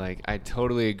going to say, like, I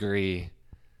totally agree.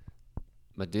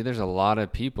 But, dude, there's a lot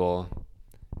of people.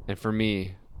 And for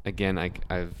me, again,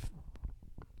 I've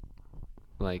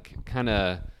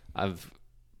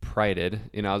prided,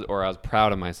 I was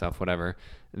proud of myself, whatever,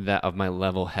 that of my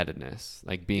level-headedness,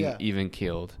 like being even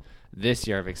keeled. this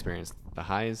year I've experienced the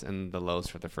highs and the lows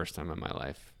for the first time in my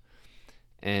life.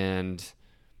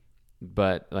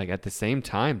 But like at the same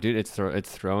time, dude, it's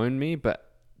throwing me,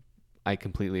 but I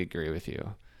completely agree with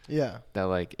you. Yeah. That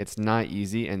like, it's not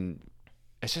easy, and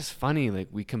it's just funny. Like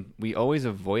we always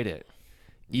avoid it.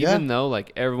 Even though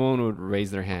like everyone would raise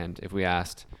their hand if we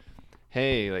asked,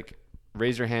 hey, like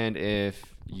raise your hand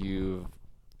if you've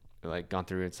like gone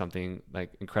through something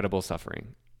like incredible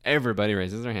suffering. Everybody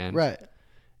raises their hand. Right.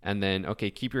 And then,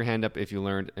 okay, keep your hand up if you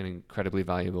learned an incredibly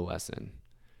valuable lesson.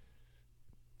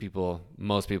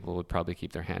 Most people would probably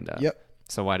keep their hand up. Yep.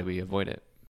 So why do we avoid it?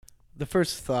 The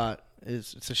first thought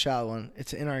is, it's a shallow one.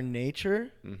 It's in our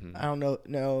nature. Mm-hmm. I don't know.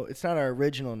 No, it's not our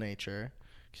original nature.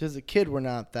 Because as a kid, we're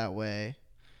not that way.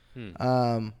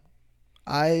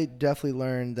 I definitely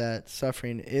learned that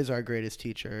suffering is our greatest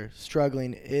teacher.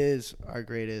 Struggling is our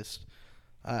greatest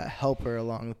helper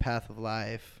along the path of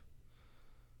life.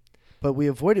 But we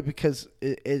avoid it because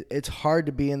it's hard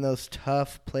to be in those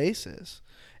tough places.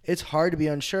 It's hard to be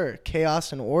unsure.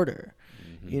 Chaos and order.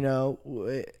 Mm-hmm. You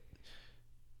know,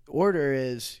 order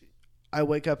is, I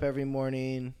wake up every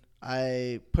morning,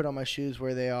 I put on my shoes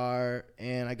where they are,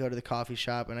 and I go to the coffee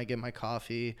shop and I get my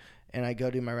coffee, and I go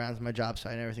do my rounds on my job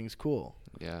site, and everything's cool.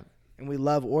 Yeah. And we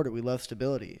love order. We love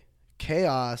stability.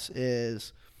 Chaos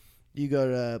is, you go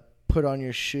to put on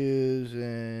your shoes,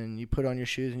 and you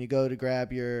go to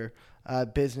grab your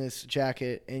business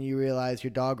jacket, and you realize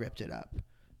your dog ripped it up.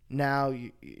 Now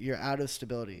you're out of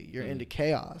stability. You're into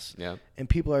chaos. Yeah. And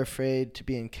people are afraid to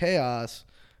be in chaos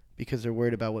because they're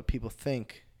worried about what people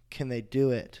think. Can they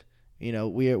do it? You know,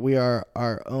 we are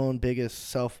our own biggest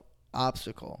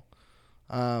self-obstacle.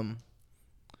 And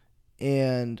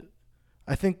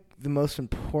I think the most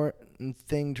important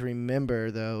thing to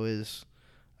remember, though, is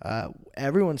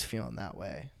everyone's feeling that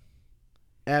way.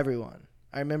 Everyone.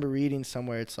 I remember reading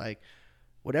somewhere, it's like,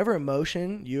 whatever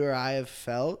emotion you or I have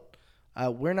felt,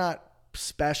 we're not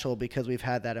special because we've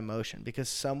had that emotion, because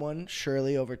someone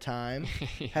surely over time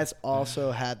has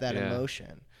also had that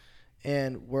emotion,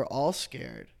 and we're all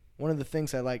scared. One of the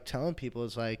things I like telling people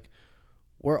is like,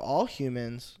 we're all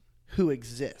humans who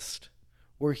exist.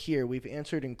 We're here. We've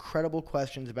answered incredible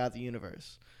questions about the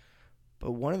universe.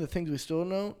 But one of the things we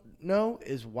still know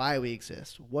is why we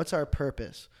exist. What's our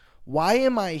purpose? Why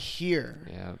am I here?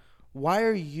 Yeah. Why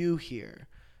are you here?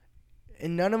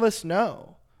 And none of us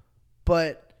know.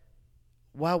 But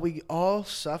while we all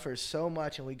suffer so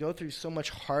much and we go through so much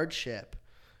hardship,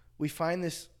 we find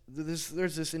there's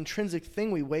this intrinsic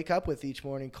thing we wake up with each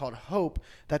morning called hope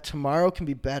that tomorrow can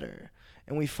be better.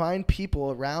 And we find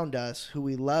people around us who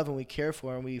we love and we care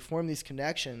for, and we form these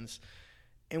connections,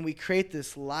 and we create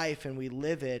this life and we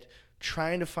live it,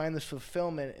 trying to find this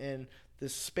fulfillment in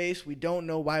this space we don't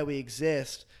know why we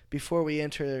exist before we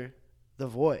enter the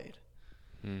void.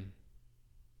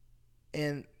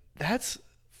 And that's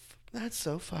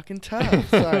so fucking tough.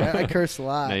 Sorry, I curse a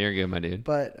lot. No, you're good, my dude.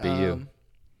 But be you.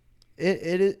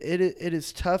 It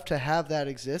is tough to have that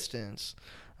existence.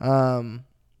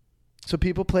 So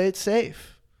people play it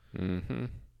safe. Mm-hmm.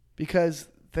 Because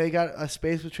they got a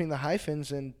space between the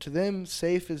hyphens, and to them,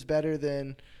 safe is better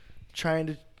than trying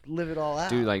to live it all out.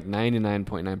 Dude, like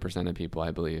 99.9% of people, I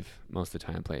believe, most of the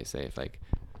time play it safe. Like,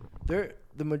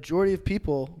 the majority of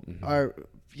people are,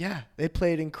 they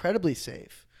play it incredibly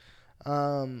safe.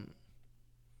 Because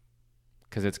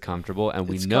it's comfortable, and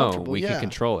we know we can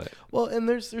control it. Well, and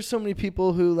there's so many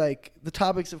people who, like, the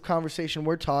topics of conversation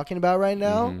we're talking about right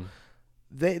now,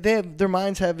 they have, their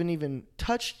minds haven't even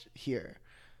touched here,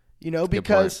 you know,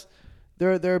 because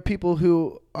there are people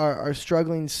who are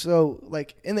struggling. So,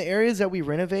 like, in the areas that we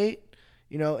renovate,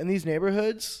 you know, in these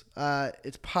neighborhoods,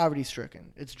 it's poverty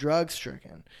stricken, it's drug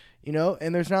stricken, you know,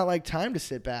 and there's not like time to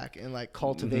sit back and like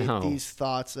cultivate these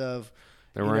thoughts of,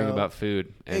 they're worrying about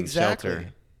food and shelter.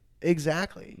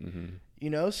 Exactly. You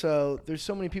know, so there's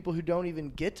so many people who don't even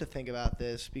get to think about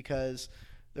this because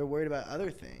they're worried about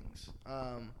other things.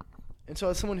 And so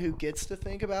as someone who gets to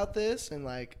think about this, and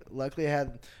like luckily I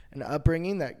had an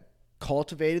upbringing that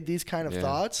cultivated these kind of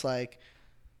thoughts, like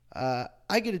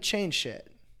I get to change shit.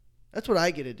 That's what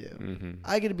I get to do.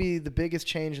 I get to be the biggest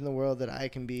change in the world that I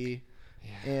can be.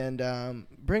 And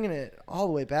bringing it all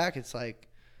the way back, it's like,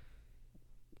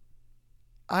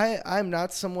 I'm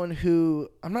not someone who,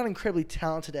 I'm not incredibly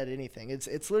talented at anything.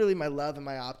 It's literally my love and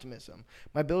my optimism,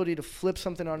 my ability to flip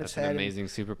something on its head. That's an amazing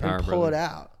superpower, and pull it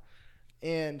out.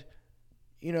 And,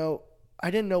 you know,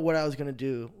 I didn't know what I was going to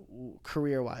do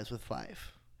career-wise with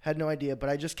life. Had no idea, but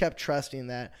I just kept trusting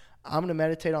that I'm going to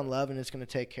meditate on love and it's going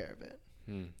to take care of it.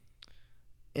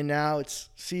 And now it's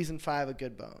season 5 of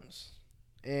Good Bones.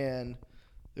 And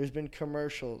there's been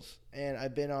commercials, and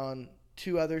I've been on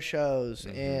 2 other shows,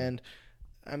 and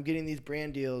I'm getting these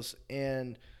brand deals,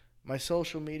 and my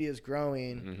social media is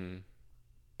growing.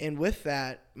 And with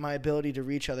that, my ability to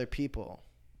reach other people.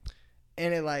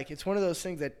 And it's one of those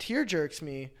things that tear jerks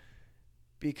me,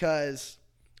 because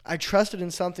I trusted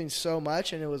in something so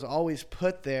much, and it was always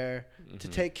put there to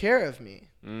take care of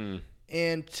me.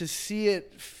 And to see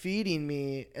it feeding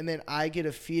me, and then I get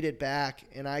to feed it back,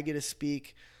 and I get to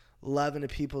speak love into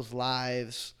people's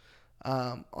lives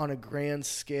on a grand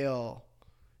scale.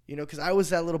 Because I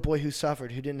was that little boy who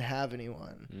suffered, who didn't have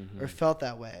anyone or felt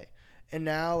that way. And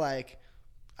now, I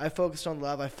focused on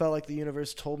love. I felt like the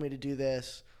universe told me to do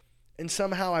this. And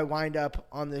somehow I wind up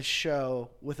on this show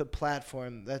with a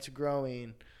platform that's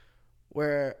growing,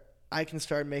 where I can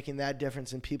start making that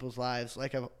difference in people's lives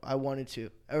like I wanted to.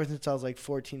 Ever since I was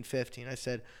 14, 15, I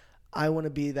said, I want to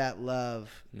be that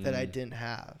love that I didn't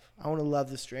have. I want to love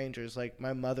the strangers like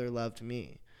my mother loved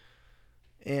me.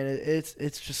 And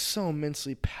it's just so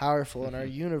immensely powerful, and our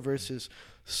universe is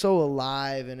so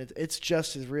alive, and it's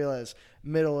just as real as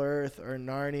Middle Earth or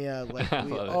Narnia.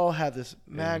 We all have this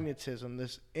magnetism,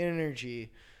 this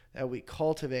energy that we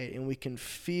cultivate and we can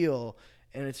feel,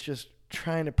 and it's just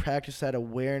trying to practice that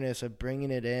awareness of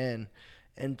bringing it in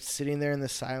and sitting there in the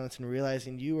silence and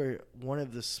realizing you are one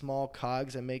of the small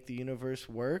cogs that make the universe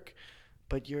work,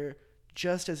 but you're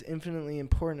just as infinitely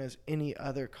important as any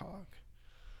other cog.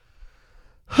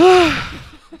 That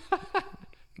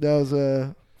was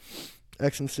a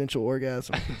existential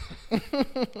orgasm.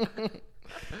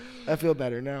 I feel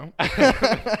better now.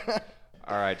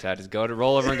 All right, Chad, just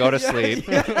roll over and go to sleep.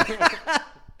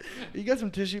 You got some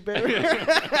tissue paper?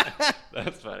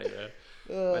 That's funny, man.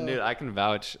 But dude, I can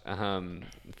vouch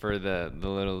for the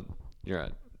little your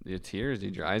tears,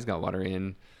 dude. Your eyes got watery,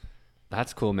 and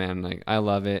that's cool, man. I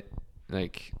love it.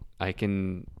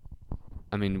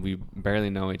 We barely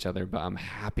know each other, but I'm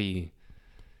happy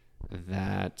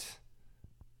that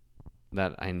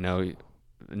I know you,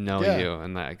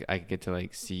 and I get to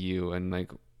see you, and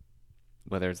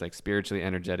whether it's spiritually,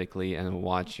 energetically, and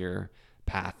watch your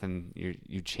path and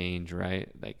you change, right?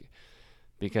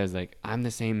 Because I'm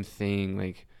the same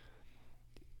thing,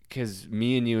 because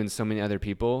me and you and so many other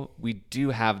people, we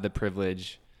do have the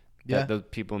privilege that the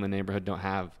people in the neighborhood don't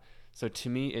have. So to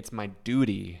me, it's my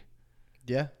duty.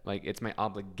 Yeah. It's my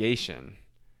obligation.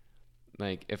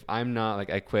 If I'm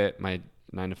not, I quit my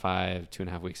 9 to 5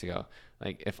 2.5 weeks ago.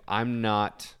 If I'm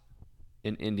not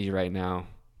in Indy right now,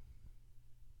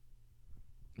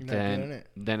 then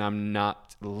I'm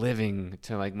not living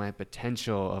to my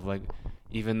potential of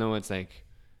even though it's I'm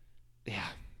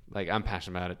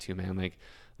passionate about it too, man.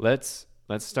 Let's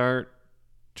start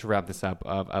to wrap this up.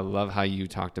 I love how you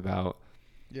talked about.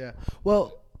 Yeah.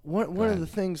 Well, one of the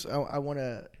things I want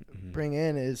to bring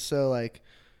in is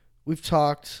we've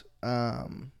talked, at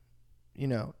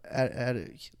a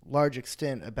large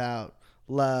extent about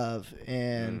love,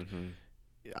 and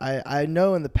I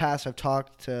know in the past I've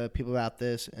talked to people about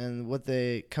this, and what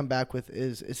they come back with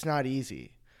is it's not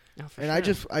easy. Oh, and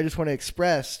sure. I just want to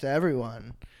express to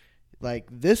everyone,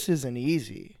 this isn't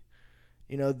easy.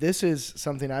 This is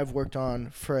something I've worked on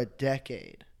for a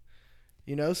decade.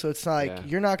 So it's not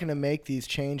you're not going to make these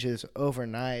changes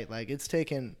overnight. It's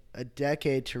taken a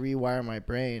decade to rewire my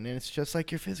brain, and it's just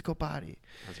like your physical body.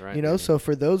 That's right. So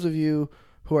for those of you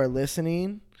who are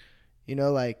listening,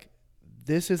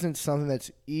 this isn't something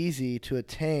that's easy to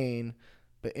attain,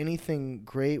 but anything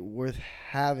great worth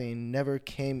having never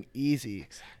came easy.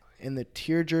 Exactly. And the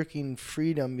tear-jerking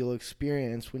freedom you'll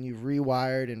experience when you've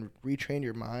rewired and retrained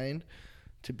your mind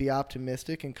to be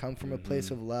optimistic and come from a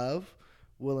place of love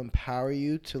will empower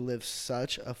you to live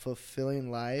such a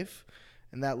fulfilling life,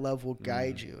 and that love will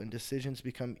guide you, and decisions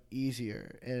become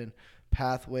easier, and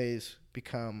pathways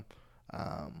become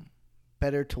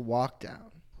better to walk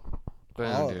down.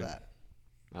 All of that.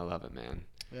 I love it, man.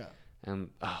 Yeah. And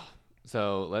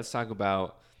so let's talk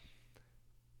about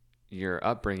your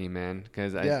upbringing, man,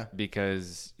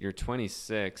 because you're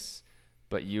 26,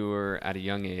 but you were at a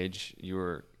young age,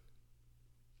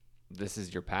 this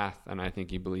is your path, and I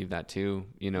think you believe that too,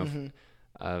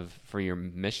 for your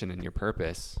mission and your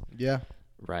purpose. Yeah.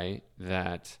 Right?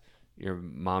 That your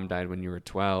mom died when you were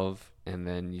 12, and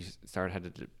then you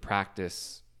had to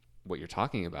practice what you're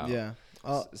talking about. Yeah.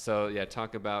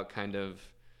 Talk about kind of,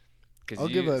 because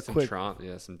you give some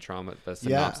trauma, the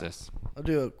synopsis. I'll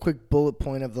do a quick bullet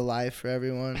point of the life for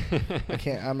everyone.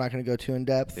 I'm not going to go too in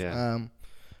depth. Yeah.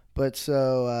 But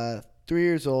 3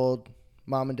 years old,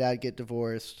 mom and dad get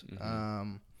divorced.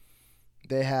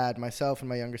 They had myself and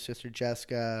my younger sister,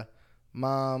 Jessica.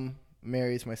 Mom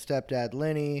marries my stepdad,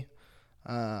 Lenny.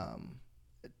 10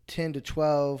 to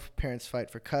 12, parents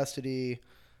fight for custody.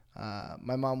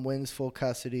 My mom wins full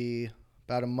custody.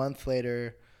 About a month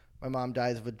later, my mom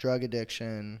dies of a drug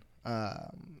addiction.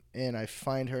 And I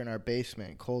find her in our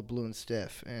basement, cold, blue, and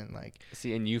stiff. And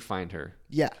and you find her.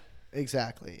 Yeah,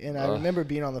 exactly. And I remember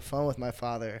being on the phone with my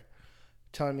father,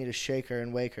 telling me to shake her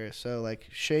and wake her. So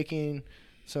shaking,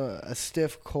 a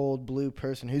stiff, cold, blue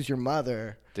person who's your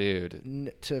mother,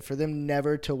 dude, for them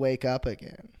never to wake up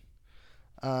again.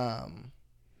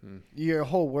 Your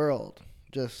whole world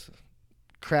just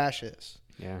crashes.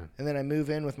 Yeah. And then I move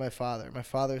in with my father. My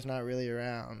father's not really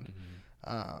around.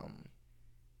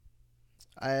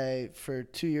 I, for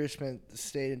 2 years,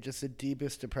 stayed in just the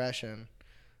deepest depression.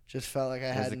 Just felt like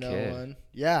I had no one.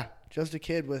 Yeah, just a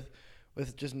kid with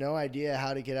just no idea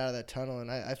how to get out of that tunnel.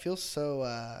 And I feel so,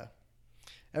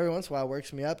 every once in a while it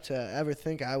works me up to ever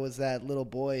think I was that little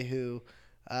boy who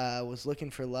was looking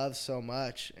for love so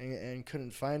much and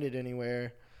couldn't find it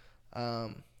anywhere.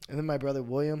 And then my brother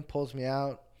William pulls me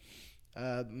out.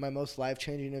 My most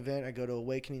life-changing event, I go to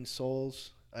Awakening Souls,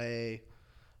 a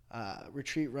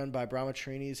retreat run by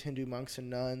Brahmacharis, Hindu monks and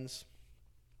nuns.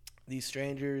 These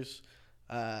strangers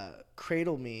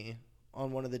cradle me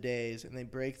on one of the days, and they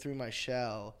break through my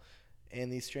shell.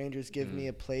 And these strangers give me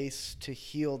a place to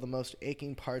heal the most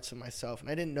aching parts of myself. And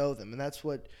I didn't know them, and that's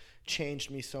what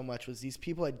changed me so much, was these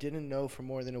people I didn't know for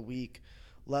more than a week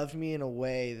loved me in a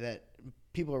way that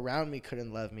people around me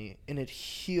couldn't love me, and it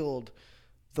healed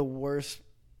the worst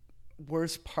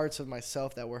parts of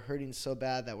myself that were hurting so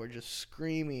bad, that were just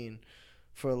screaming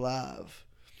for love.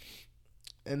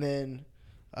 And then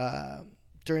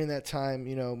during that time,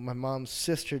 my mom's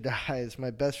sister dies.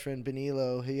 My best friend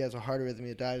Benilo, he has a heart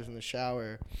arrhythmia, dies in the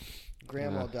shower.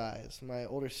 Grandma dies. My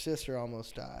older sister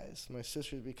almost dies. My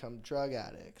sisters become drug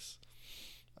addicts.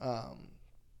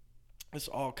 There's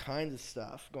all kinds of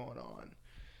stuff going on.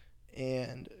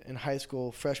 And in high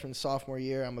school, freshman, sophomore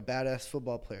year, I'm a badass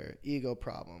football player, ego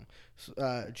problem.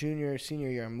 Junior, senior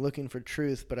year, I'm looking for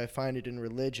truth, but I find it in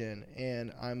religion,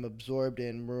 and I'm absorbed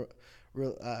in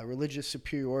religious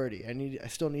superiority. I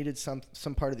still needed some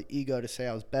part of the ego to say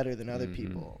I was better than other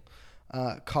people.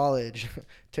 College,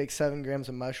 take 7 grams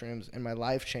of mushrooms, and my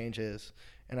life changes,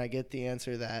 and I get the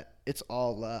answer that it's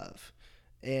all love.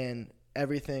 And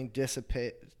everything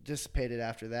dissipated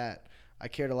after that. I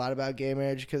cared a lot about gay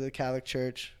marriage because of the Catholic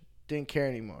Church. Didn't care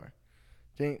anymore.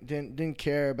 Didn't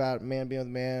care about man being with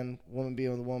a man, woman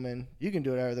being with a woman. You can do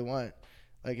whatever they want.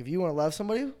 If you want to love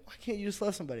somebody, why can't you just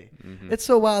love somebody? It's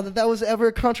so wild that was ever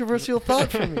a controversial thought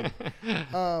for me.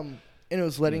 And it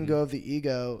was letting go of the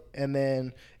ego, and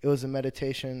then it was a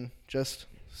meditation. Just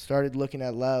started looking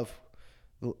at love.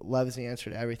 Love is the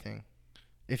answer to everything.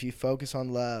 If you focus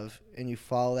on love and you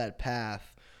follow that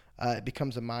path, it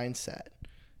becomes a mindset.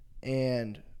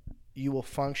 And you will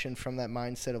function from that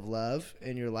mindset of love,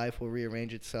 and your life will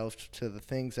rearrange itself to the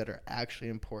things that are actually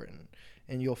important,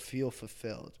 and you'll feel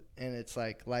fulfilled. And it's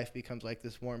like life becomes like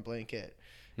this warm blanket.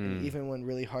 And even when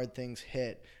really hard things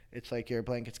hit, it's like your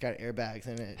blanket's got airbags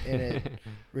in it, and it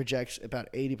rejects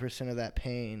about 80% of that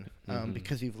pain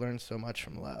because you've learned so much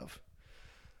from love.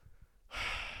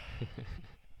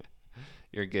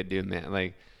 You're a good dude,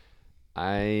 man.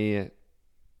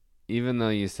 Even though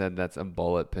you said that's a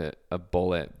bullet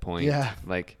point,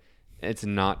 it's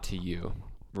not to you,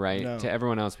 right? No. To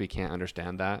everyone else, we can't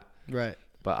understand that. Right.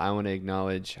 But I want to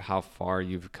acknowledge how far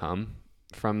you've come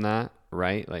from that,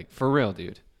 right? For real,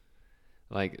 dude.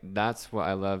 That's what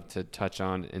I love to touch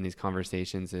on in these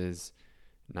conversations, is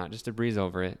not just to breeze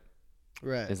over it.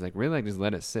 Right. It's really just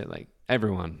let it sit.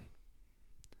 Everyone,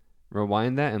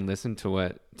 rewind that and listen to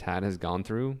what Tad has gone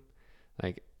through.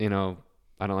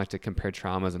 I don't like to compare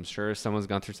traumas. I'm sure someone's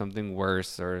gone through something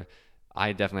worse, or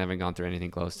I definitely haven't gone through anything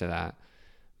close to that.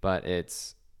 But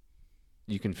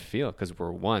you can feel, because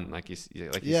we're one, like you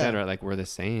said, right? We're the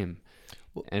same.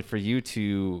 And for you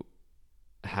to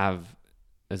have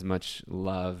as much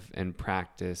love and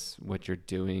practice what you're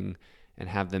doing and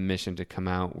have the mission to come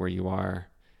out where you are,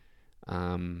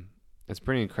 it's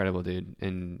pretty incredible, dude.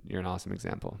 And you're an awesome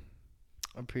example.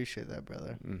 I appreciate that,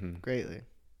 brother. Greatly.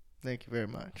 Thank you very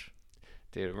much.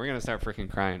 Dude, we're going to start freaking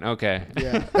crying. Okay.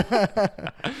 Yeah.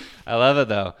 I love it,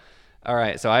 though. All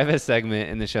right. So I have a segment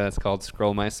in the show that's called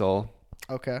Scroll My Soul.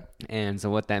 Okay. And so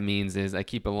what that means is I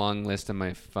keep a long list on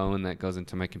my phone that goes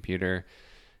into my computer.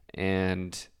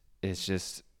 And it's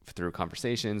just through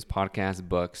conversations, podcasts,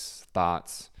 books,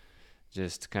 thoughts,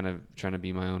 just kind of trying to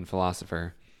be my own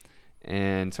philosopher.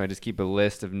 And so I just keep a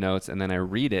list of notes, and then I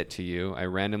read it to you. I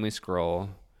randomly scroll,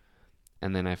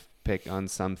 and then I pick on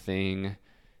something,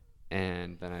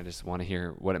 and then I just want to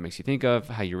hear what it makes you think of,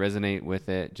 how you resonate with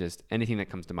it, just anything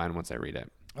that comes to mind once I read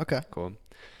it. Okay. Cool.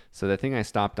 So the thing I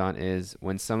stopped on is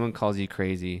when someone calls you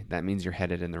crazy, that means you're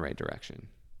headed in the right direction.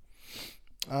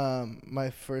 My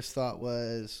first thought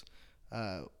was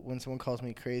when someone calls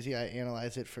me crazy, I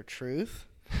analyze it for truth.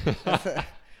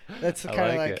 That's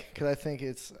kind of like, because I think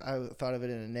I thought of it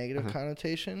in a negative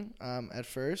connotation at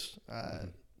first.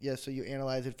 Yeah, so you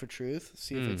analyze it for truth,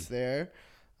 see if it's there,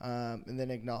 and then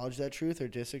acknowledge that truth or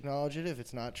disacknowledge it if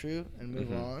it's not true and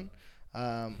move on.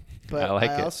 But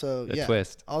I also,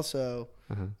 twist. Also,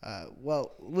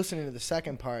 well, listening to the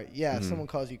second part, if someone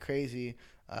calls you crazy,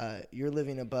 you're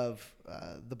living above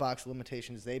the box of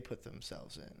limitations they put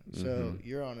themselves in. So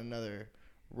you're on another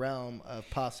realm of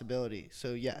possibility.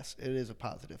 So yes, it is a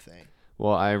positive thing.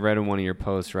 Well, I read in one of your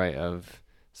posts, right, of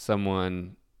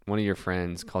one of your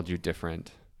friends called you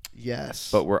different. Yes.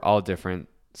 But we're all different,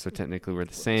 so technically we're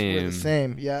the same. We're the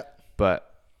same, yeah. But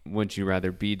wouldn't you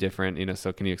rather be different?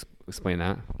 So can you explain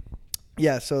that?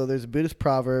 Yeah, so there's a Buddhist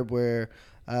proverb where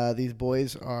these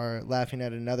boys are laughing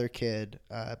at another kid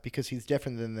because he's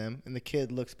different than them, and the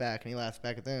kid looks back and he laughs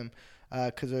back at them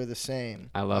because they're the same.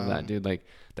 I love that, dude. Like,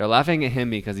 they're laughing at him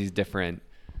because he's different,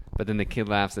 but then the kid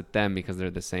laughs at them because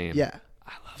they're the same. Yeah.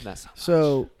 I love that so much.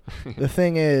 So the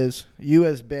thing is, you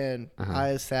as Ben, I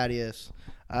as Thaddeus,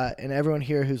 and everyone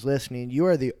here who's listening, you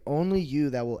are the only you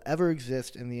that will ever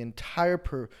exist in the entire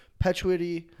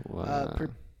perpetuity of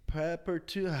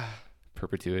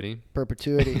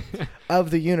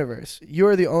the universe.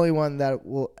 You're the only one that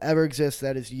will ever exist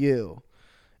that is you.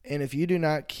 And if you do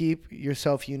not keep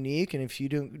yourself unique, and if you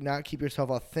do not keep yourself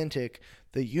authentic,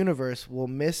 the universe will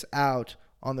miss out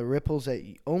on the ripples that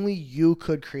only you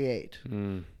could create.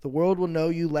 The world will know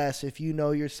you less if you know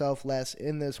yourself less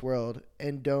in this world,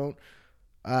 and don't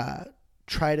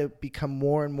try to become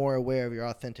more and more aware of your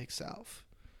authentic self.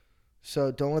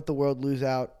 So don't let the world lose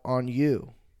out on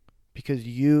you, because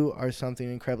you are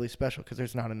something incredibly special, because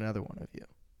there's not another one of you.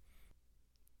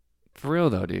 For real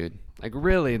though, dude. Like,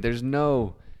 really, there's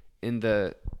in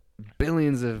the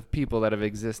billions of people that have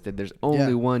existed, there's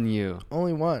only one you.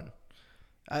 Only one.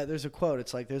 There's a quote.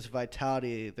 It's like there's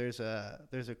vitality. There's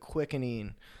a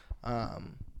quickening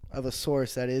of a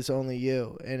source that is only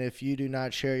you. And if you do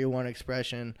not share your one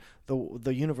expression,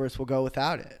 the universe will go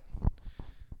without it.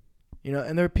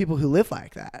 And there are people who live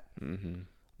like that. Mm-hmm.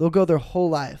 They'll go their whole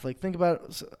life. Like, think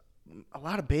about a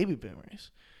lot of baby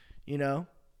boomers.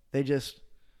 They just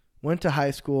went to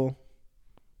high school,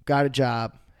 got a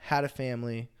job, had a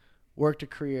family, worked a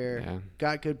career,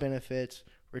 got good benefits,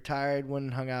 retired, went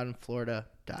and hung out in Florida,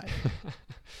 died.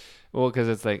 Well, because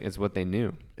it's what they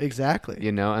knew. Exactly.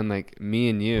 And like me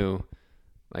and you,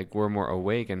 like, we're more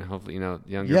awake, and hopefully,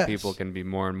 younger people can be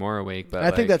more and more awake. But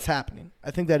I think that's happening.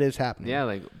 I think that is happening.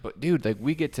 Yeah, but dude,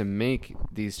 we get to make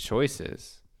these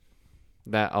choices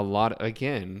that a lot,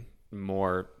 again,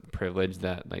 more privileged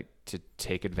that to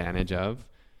take advantage of.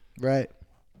 Right.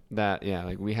 That,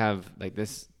 we have,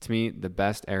 this, to me, the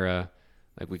best era.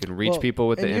 We can reach people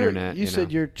with the internet. You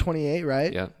said you're 28,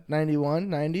 right? Yeah. 91,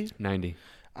 90? 90.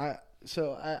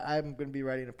 So I'm going to be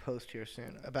writing a post here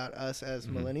soon about us as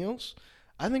millennials.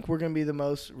 I think we're going to be the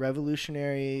most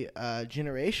revolutionary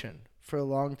generation for a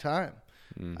long time.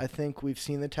 I think we've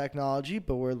seen the technology,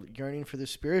 but we're yearning for the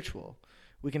spiritual.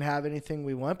 We can have anything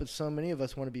we want, but so many of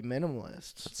us want to be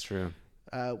minimalists. That's true.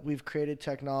 We've created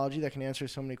technology that can answer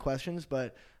so many questions,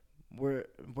 but we're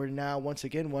now once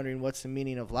again wondering what's the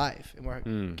meaning of life, and we're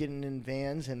getting in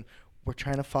vans and we're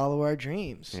trying to follow our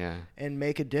dreams and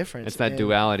make a difference. It's that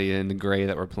duality and the gray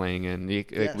that we're playing in. We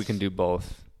can do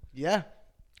both. Yeah,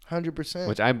 100%.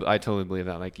 Which I totally believe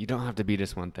that. You don't have to be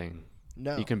just one thing.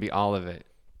 No, you can be all of it,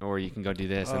 or you can go do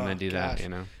this and then do that.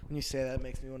 When you say that, it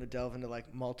makes me want to delve into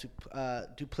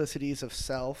duplicities of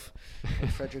self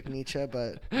and Friedrich Nietzsche,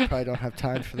 but I probably don't have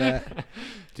time for that.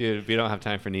 Dude, we don't have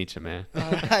time for Nietzsche, man.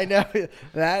 I know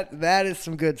that is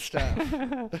some good stuff.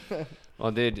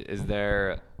 Well, dude, is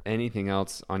there anything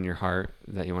else on your heart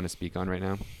that you want to speak on right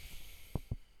now?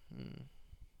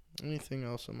 Anything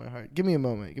else on my heart? Give me a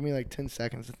moment. Give me 10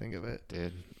 seconds to think of it.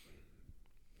 Dude,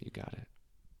 you got it.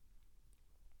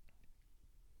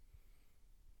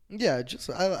 Yeah, just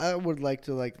I would like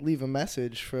to leave a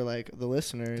message for the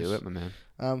listeners. Do it, my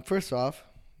man. First off,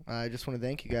 I just want to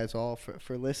thank you guys all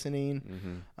for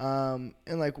listening. And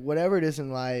whatever it is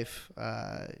in life,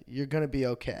 you're gonna be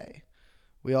okay.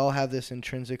 We all have this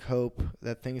intrinsic hope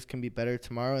that things can be better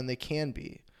tomorrow, and they can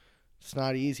be. It's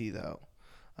not easy though.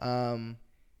 And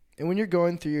when you're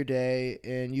going through your day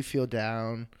and you feel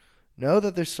down, know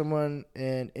that there's someone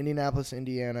in Indianapolis,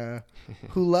 Indiana,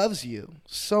 who loves you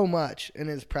so much and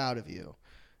is proud of you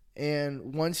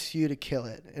and wants you to kill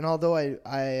it. And although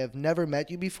I have never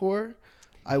met you before,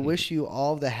 I wish you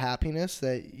all the happiness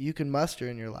that you can muster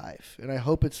in your life, and I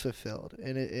hope it's fulfilled,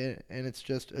 and it's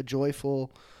just a joyful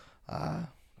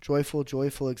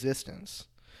existence,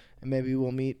 and maybe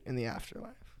we'll meet in the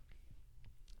afterlife.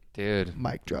 Dude.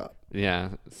 Mic drop. Yeah.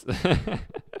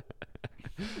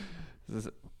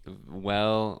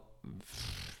 Well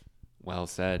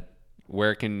said.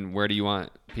 Where do you want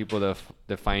people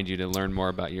to find you, to learn more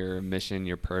about your mission,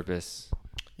 your purpose?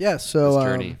 Yeah, so this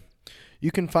journey. You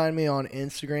can find me on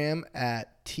Instagram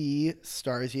at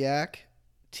Starsiak,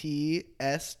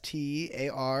 Starsiak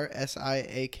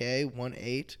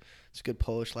 18. It's a good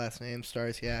Polish last name,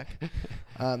 Starsiak.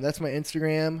 That's my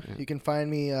Instagram. You can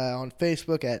find me on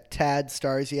Facebook at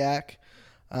Starsiak.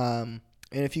 And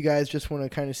if you guys just want to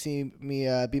kind of see me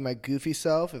be my goofy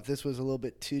self, if this was a little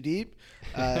bit too deep,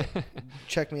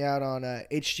 check me out on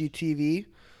HGTV,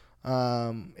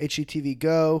 HGTV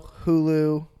Go,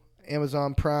 Hulu,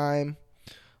 Amazon Prime.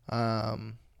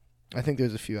 I think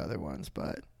there's a few other ones,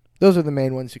 but those are the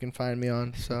main ones you can find me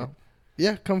on. So,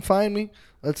 yeah, come find me.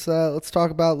 Let's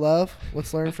talk about love.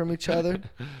 Let's learn from each other,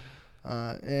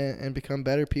 and become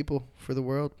better people for the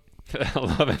world. I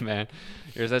love it, man.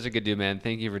 You're such a good dude, man.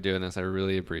 Thank you for doing this. I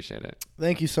really appreciate it.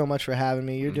 Thank you so much for having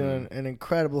me. You're doing an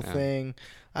incredible thing.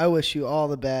 I wish you all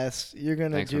the best. You're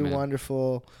going to do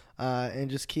wonderful, and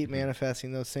just keep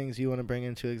manifesting those things you want to bring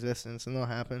into existence, and they'll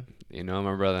happen. You know,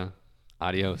 my brother.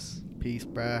 Adios. Peace,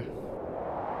 bruh.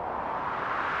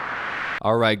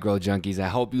 All right, Growth Junkies. I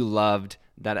hope you loved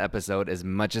that episode as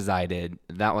much as I did.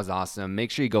 That was awesome.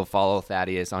 Make sure you go follow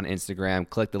Thadeus on Instagram.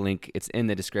 Click the link. It's in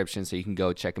the description so you can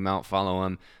go check him out, follow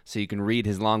him, so you can read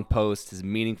his long posts, his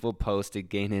meaningful posts to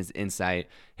gain his insight.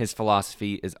 His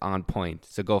philosophy is on point.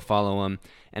 So go follow him.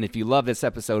 And if you love this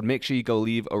episode, make sure you go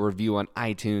leave a review on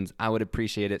iTunes. I would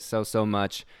appreciate it so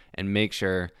much. And make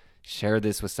sure, share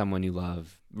this with someone you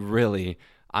love. Really,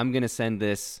 I'm going to send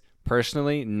this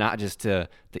personally, not just to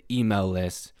the email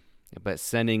list, but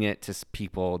sending it to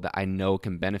people that I know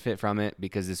can benefit from it,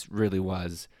 because this really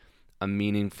was a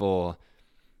meaningful,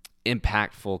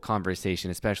 impactful conversation,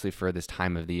 especially for this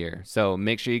time of the year. So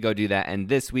make sure you go do that. And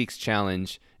this week's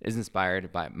challenge is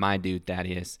inspired by my dude,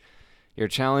 Thadeus. Your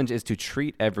challenge is to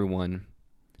treat everyone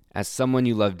as someone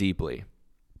you love deeply.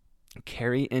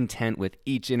 Carry intent with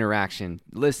each interaction.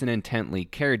 Listen intently.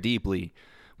 Care deeply.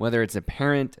 Whether it's a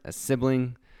parent, a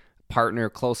sibling, partner,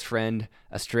 close friend,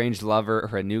 a strange lover,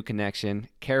 or a new connection,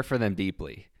 care for them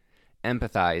deeply.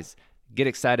 Empathize. Get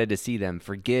excited to see them.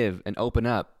 Forgive and open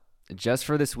up. Just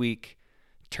for this week,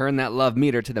 turn that love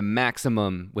meter to the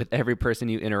maximum with every person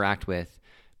you interact with.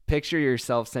 Picture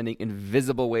yourself sending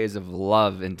invisible waves of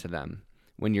love into them.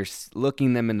 When you're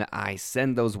looking them in the eye,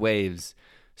 send those waves.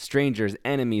 Strangers,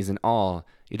 enemies, and all.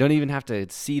 You don't even have to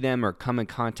see them or come in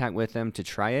contact with them to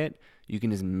try it. You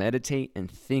can just meditate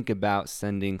and think about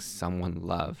sending someone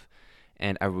love.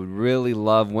 And I would really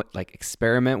love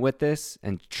experiment with this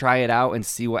and try it out and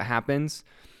see what happens.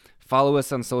 Follow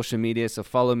us on social media. So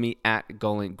follow me at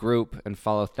Golink Group and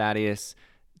follow Thadeus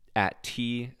at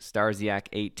Starsiak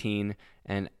 18.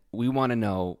 And we want to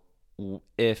know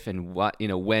if and what,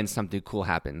 when something cool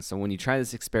happens. So when you try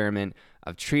this experiment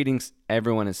of treating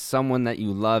everyone as someone that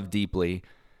you love deeply,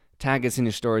 tag us in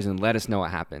your stories and let us know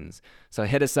what happens. So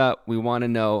hit us up. We want to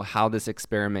know how this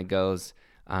experiment goes.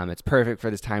 It's perfect for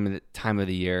this time of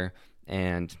the year,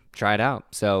 and try it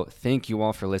out. So thank you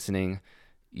all for listening.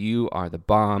 You are the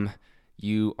bomb.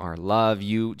 You are love.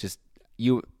 You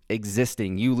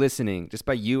existing, you listening. Just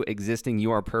by you existing,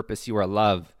 you are purpose. You are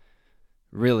love.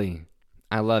 Really,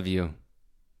 I love you.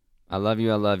 I love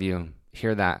you. I love you.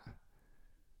 Hear that.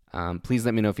 Please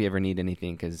let me know if you ever need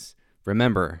anything, because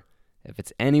remember, if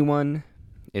it's anyone,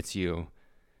 it's you.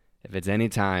 If it's any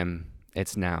time,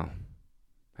 it's now.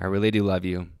 I really do love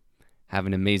you. Have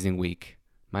an amazing week.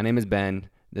 My name is Ben.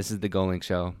 This is The Golink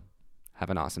Show. Have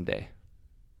an awesome day.